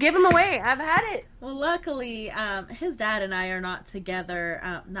 Enough. Give them away. I've had it. Well, luckily, his dad and I are not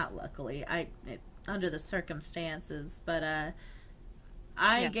together. Not luckily, under the circumstances, but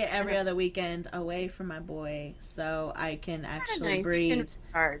I Yeah. get every other weekend away from my boy, so I can actually Nice. breathe.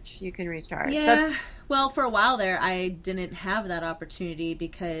 You can recharge. Yeah. That's, Well, for a while there, I didn't have that opportunity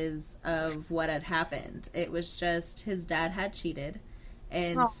because of what had happened. It was just his dad had cheated,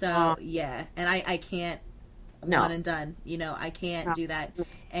 and Aw. so yeah, and I can't. No. One and done. You know, I can't No. do that.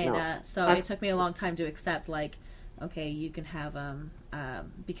 And No. so That's- it took me a long time to accept, like, okay, you can have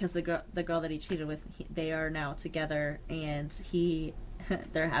because the girl that he cheated with, they are now together, and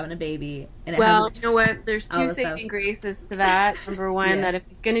they're having a baby. And well, you know what? There's two Oh, so- saving graces to that. Number one, Yeah. that if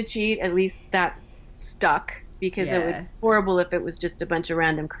he's going to cheat, at least that's stuck, because it would Yeah. be horrible if it was just a bunch of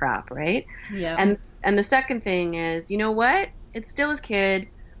random crap, right? yeah, And the second thing is, you know what? It's still his kid.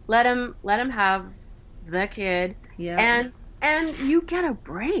 Let him have the kid, yeah, and you get a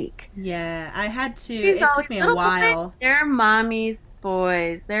break. yeah. I had to. These It always took me a little while. boys, they're mommy's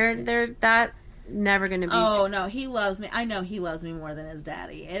boys. They're never going to be. Oh no, he loves me. I know he loves me more than his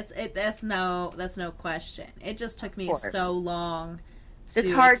daddy. That's no question. It just took me so long to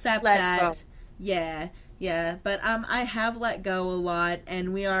It's hard accept to let that. go. Yeah, but I have let go a lot,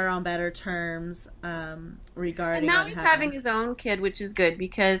 and we are on better terms regarding. And now what he's happened. having his own kid, which is good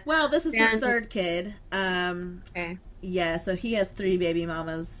because. Well, this is his then- third kid. Okay. Yeah, so he has 3 baby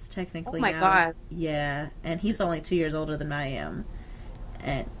mamas technically. Oh my now. God. Yeah, and he's only 2 years older than I am,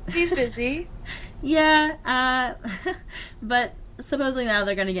 and He's busy. yeah, but supposedly now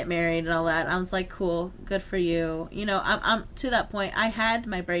they're gonna get married and all that. I was like, cool, good for you. You know, I'm to that point. I had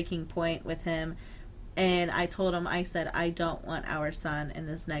my breaking point with him, and I told him, I said, I don't want our son in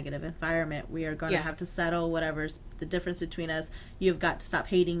this negative environment. We are going to have to settle whatever's the difference between us. You've got to stop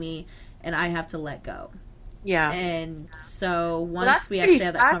hating me, and I have to let go. Yeah. And so once That's we pretty actually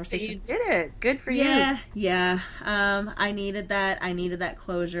had that fast conversation, you did it. Good for you. yeah. I needed that. I needed that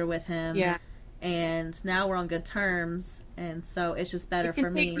closure with him. Yeah. And now we're on good terms, and so it's just better It can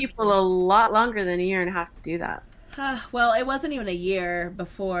for take me. people a lot longer than a year and a half to do that. Well, it wasn't even a year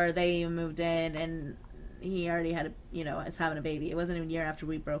before they even moved in, and he already had is having a baby. It wasn't even a year after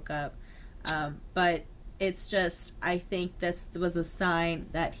we broke up. But it's just, I think this was a sign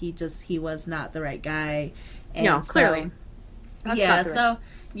that he was not the right guy. And No, clearly. That's yeah, not the right- so,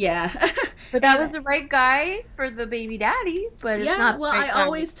 yeah. But that was the right guy for the baby daddy, but it's Yeah, not well, the right I guy.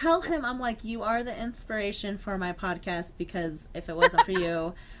 always tell him, I'm like, you are the inspiration for my podcast, because if it wasn't for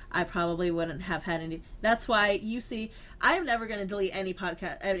you, I probably wouldn't have had any. That's why you see, I am never going to delete any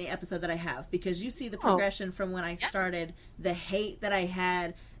episode that I have, because you see the progression from when I started, the hate that I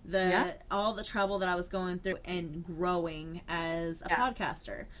had, all the trouble that I was going through, and growing as a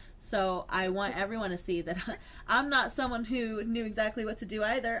podcaster. So I want everyone to see that I'm not someone who knew exactly what to do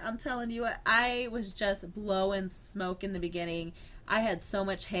either. I'm telling you, I was just blowing smoke in the beginning. I had so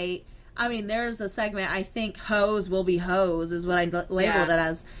much hate. I mean, there's a segment, I think hoes will be hoes is what I labeled it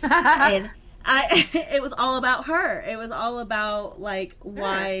as. And it was all about her. It was all about, like,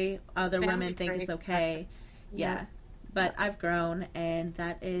 why other women think it's okay. Yeah. But I've grown, and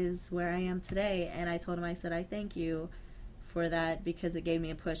that is where I am today. And I told him, I said, I thank you for that, because it gave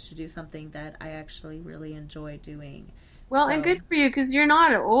me a push to do something that I actually really enjoy doing. Well, and good for you, because you're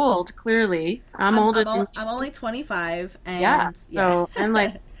not old, clearly. I'm older than you. I'm only 25. And, so I'm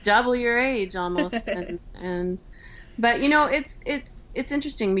like double your age almost. and but, you know, it's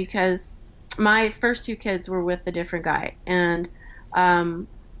interesting, because my first 2 kids were with a different guy. And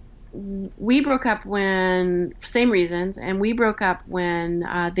we broke up same reasons, and we broke up when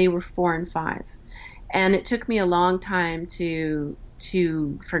they were 4 and 5. And it took me a long time to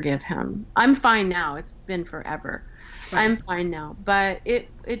forgive him. I'm fine now. It's been forever. Right. I'm fine now. But it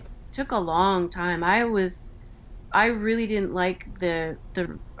took a long time. I really didn't like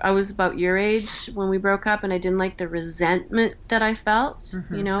I was about your age when we broke up, and I didn't like the resentment that I felt,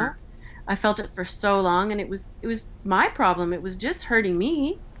 you know. I felt it for so long, and it was my problem. It was just hurting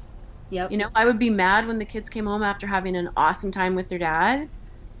me. Yep. You know, I would be mad when the kids came home after having an awesome time with their dad.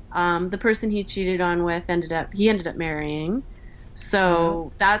 The person he cheated on with ended up marrying.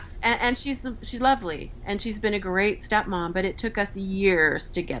 So that's, and she's lovely, and she's been a great stepmom, but it took us years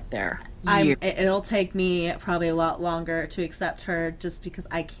to get there. It'll take me probably a lot longer to accept her, just because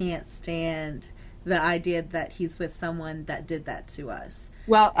I can't stand the idea that he's with someone that did that to us.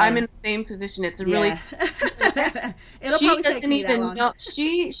 Well, I'm in the same position. It's really she doesn't even know.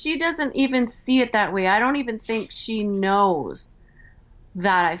 She doesn't even see it that way. I don't even think she knows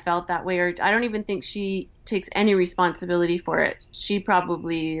that I felt that way, or I don't even think she takes any responsibility for it. She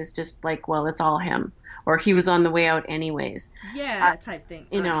probably is just like, well, it's all him, or he was on the way out anyways. Yeah, type thing.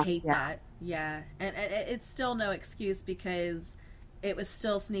 You know, I hate that. Yeah, and it's still no excuse, because it was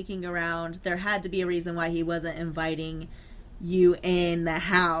still sneaking around. There had to be a reason why he wasn't inviting you in the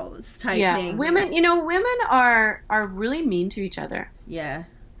house type thing. Women are really mean to each other. Yeah.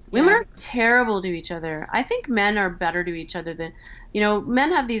 Women are terrible to each other. I think men are better to each other than,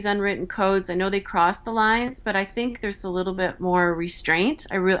 men have these unwritten codes. I know they cross the lines, but I think there's a little bit more restraint.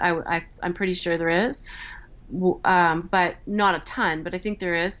 I'm pretty sure there is, but not a ton. But I think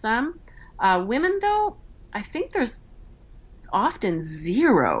there is some. Women, though, I think there's often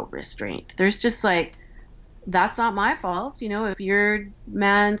zero restraint. There's just like, that's not my fault. If your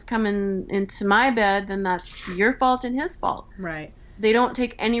man's coming into my bed, then that's your fault and his fault. Right. They don't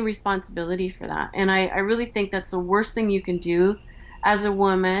take any responsibility for that. And I really think that's the worst thing you can do as a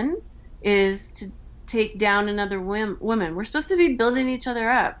woman, is to take down another woman. We're supposed to be building each other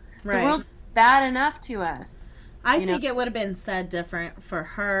up. Right. The world's bad enough to us. I think it would have been said different for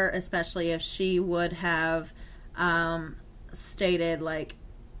her, especially if she would have stated, like,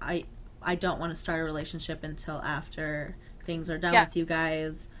 I don't want to start a relationship until after things are done Yeah. with you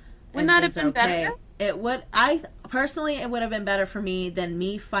guys. Wouldn't that have been better? It would. I personally, it would have been better for me than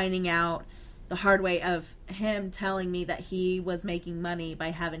me finding out the hard way of him telling me that he was making money by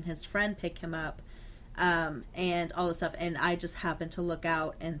having his friend pick him up, and all this stuff, and I just happened to look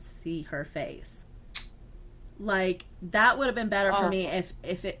out and see her face. Like, that would have been better for me if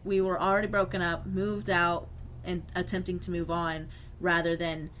we were already broken up, moved out, and attempting to move on, rather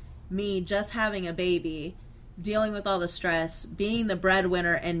than me just having a baby, dealing with all the stress, being the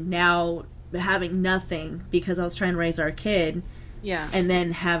breadwinner, and now having nothing because I was trying to raise our kid, Yeah. and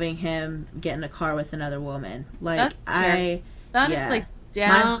then having him get in a car with another woman. Like, That's That is like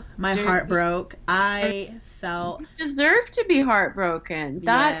down. my heart broke. I felt... You deserve to be heartbroken.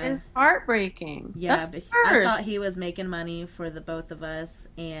 That is heartbreaking. Yeah, That's but first. I thought he was making money for the both of us,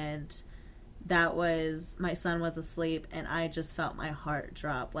 and that was... My son was asleep, and I just felt my heart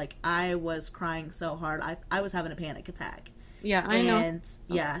drop. Like, I was crying so hard. I was having a panic attack. Yeah, I know. And,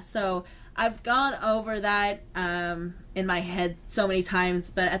 yeah, so I've gone over that in my head so many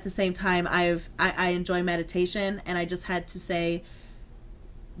times, but at the same time, I enjoy meditation, and I just had to say,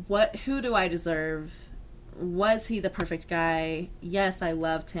 who do I deserve? Was he the perfect guy? Yes, I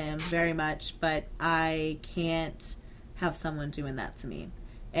loved him very much, but I can't have someone doing that to me.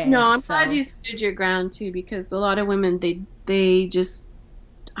 And No, I'm glad you stood your ground too, because a lot of women they just,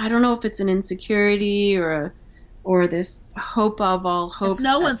 I don't know if it's an insecurity or this hope of all hopes. It's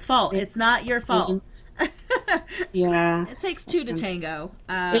no one's fault. It's not your fault. Yeah. It takes two to tango.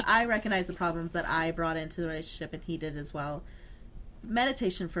 I recognize the problems that I brought into the relationship, and he did as well.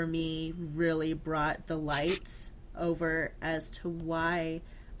 Meditation for me really brought the light over as to why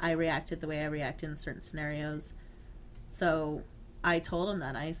I reacted the way I reacted in certain scenarios. So I told him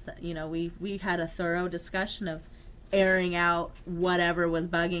that. I said, we had a thorough discussion of airing out whatever was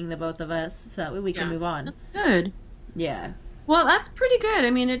bugging the both of us so that way we can move on. That's good. Yeah. Well, that's pretty good. I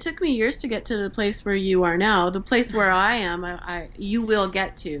mean, it took me years to get to the place where you are now. The place where I am, you will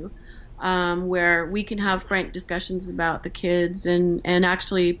get to, where we can have frank discussions about the kids and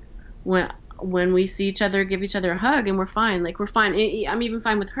actually when we see each other, give each other a hug, and we're fine. Like, we're fine. I'm even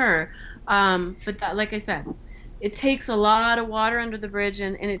fine with her. But that, like I said, it takes a lot of water under the bridge,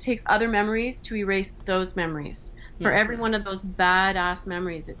 and it takes other memories to erase those memories. For every one of those badass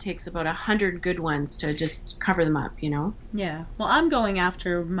memories, it takes about 100 good ones to just cover them up, Yeah. Well, I'm going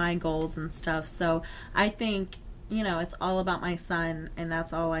after my goals and stuff, so I think, it's all about my son, and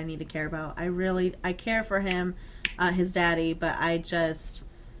that's all I need to care about. I care for him, his daddy, but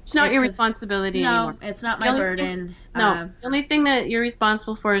it's not your responsibility anymore. No, it's not my burden. The only thing that you're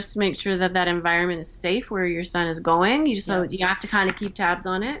responsible for is to make sure that environment is safe where your son is going. You have to kind of keep tabs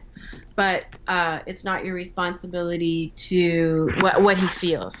on it, but it's not your responsibility to what he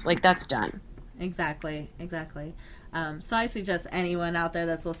feels. Like, that's done. Exactly. So I suggest anyone out there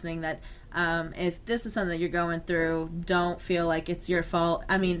that's listening that if this is something that you're going through, don't feel like it's your fault.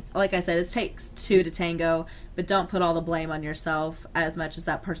 I mean, like I said, it takes two to tango, but don't put all the blame on yourself as much as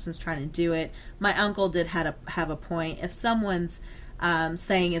that person's trying to do it. My uncle did have a point. If someone's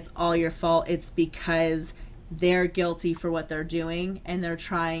saying it's all your fault, it's because they're guilty for what they're doing, and they're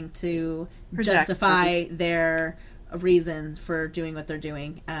trying to justify their reason for doing what they're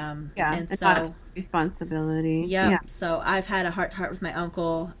doing. And it's so not responsibility. Yeah. So I've had a heart-to-heart with my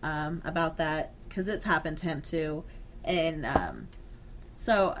uncle about that, because it's happened to him too, and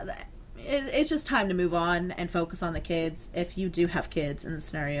so it's just time to move on and focus on the kids. If you do have kids in the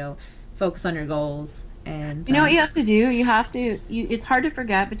scenario, focus on your goals. And you know what you have to do? It's hard to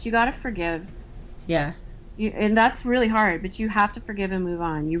forget, but you got to forgive. Yeah. And that's really hard, but you have to forgive and move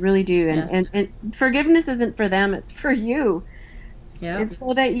on. You really do. And forgiveness isn't for them, it's for you. Yeah. It's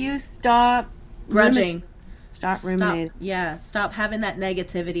so that you stop grudging. Stop ruminating. Stop having that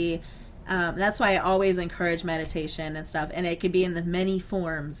negativity. That's why I always encourage meditation and stuff. And it could be in the many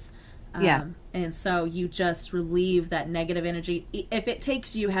forms. And so you just relieve that negative energy. If it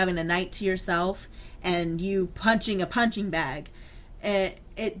takes you having a night to yourself and you punching a punching bag,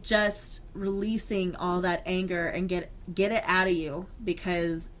 it just releasing all that anger and get it out of you,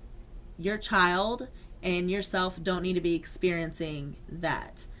 because your child and yourself don't need to be experiencing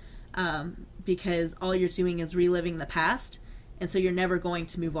that, because all you're doing is reliving the past, and so you're never going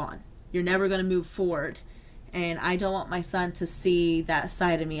to move on. You're never going to move forward. And I don't want my son to see that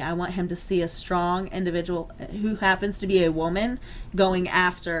side of me. I want him to see a strong individual who happens to be a woman going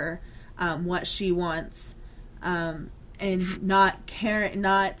after what she wants, and not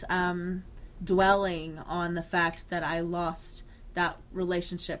dwelling on the fact that I lost that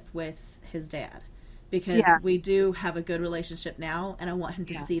relationship with his dad, because we do have a good relationship now, and I want him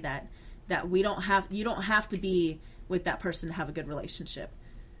to see that. that you don't have to be with that person to have a good relationship.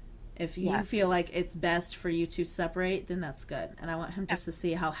 If you feel like it's best for you to separate, then that's good. And I want him just to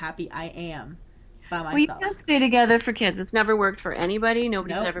see how happy I am by myself. Well, you can't stay together for kids. It's never worked for anybody.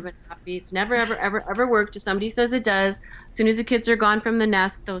 Nobody's ever been happy. It's never, ever, ever, ever worked. If somebody says it does, as soon as the kids are gone from the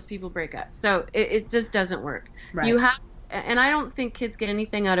nest, those people break up. So it just doesn't work. Right. You have, and I don't think kids get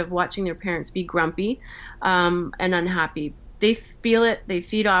anything out of watching their parents be grumpy and unhappy. They feel it. They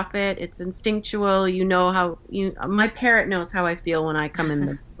feed off it. It's instinctual. You know how my parrot knows how I feel when I come in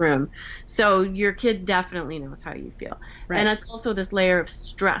the room. So your kid definitely knows how you feel. Right. And it's also this layer of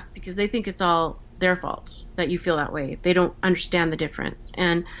stress because they think it's all their fault that you feel that way. They don't understand the difference.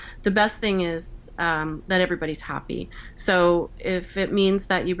 And the best thing is that everybody's happy. So if it means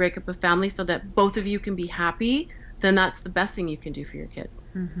that you break up a family so that both of you can be happy, then that's the best thing you can do for your kid.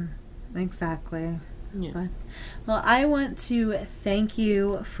 Mm-hmm. Exactly. Yeah. Well, I want to thank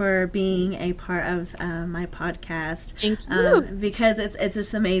you for being a part of my podcast. Thank you. Because it's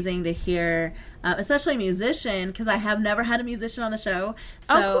just amazing to hear, especially a musician, because I have never had a musician on the show.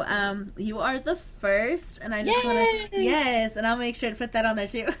 So you are the first, and I just want to, yes, and I'll make sure to put that on there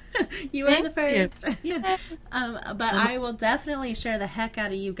too. You are the first. But I will definitely share the heck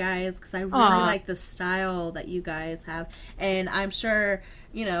out of you guys because I really like the style that you guys have, and I'm sure,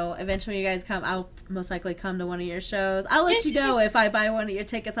 you know, eventually you guys come, I'll most likely come to one of your shows. I'll let you know if I buy one of your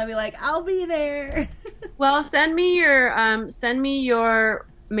tickets. I'll be like, I'll be there. Well, send me your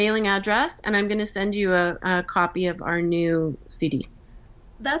mailing address, and I'm going to send you a copy of our new CD.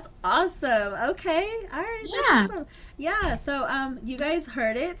 That's awesome. Okay. All right. That's awesome. Yeah. So, you guys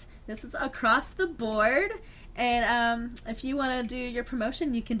heard it. This is across the board. And if you want to do your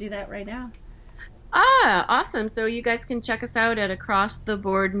promotion, you can do that right now. Awesome. So you guys can check us out at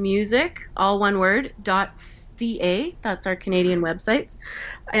acrosstheboardmusic, all one word, .ca. That's our Canadian websites.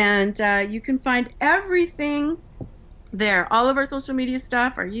 And you can find everything there. All of our social media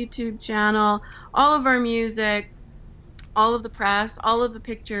stuff, our YouTube channel, all of our music, all of the press, all of the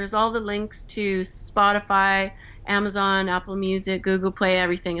pictures, all the links to Spotify, Amazon, Apple Music, Google Play,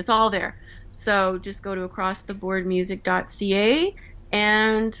 everything. It's all there. So just go to acrosstheboardmusic.ca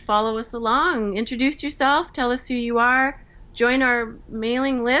and follow us along. Introduce yourself, tell us who you are, join our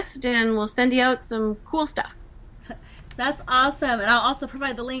mailing list, and we'll send you out some cool stuff. That's awesome. And I'll also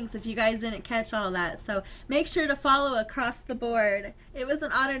provide the links if you guys didn't catch all that. So make sure to follow Across the Board. It was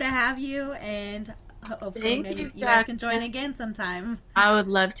an honor to have you, and hopefully maybe you guys can join again sometime. I would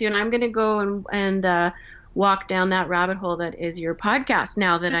love to, and I'm going to go and walk down that rabbit hole that is your podcast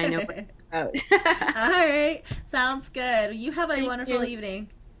now that I know what it's about. All right. Sounds good. You have a wonderful evening.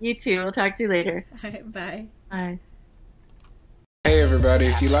 You too. We'll talk to you later. All right. Bye. Bye. Hey everybody,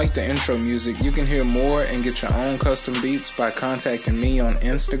 if you like the intro music, you can hear more and get your own custom beats by contacting me on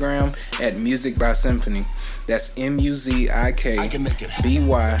Instagram at Music by Symphony. That's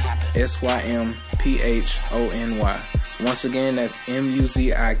MUZIKBYSYMPHONY. Once again, that's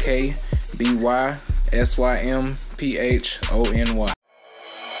MUZIKBYSYMPHONY.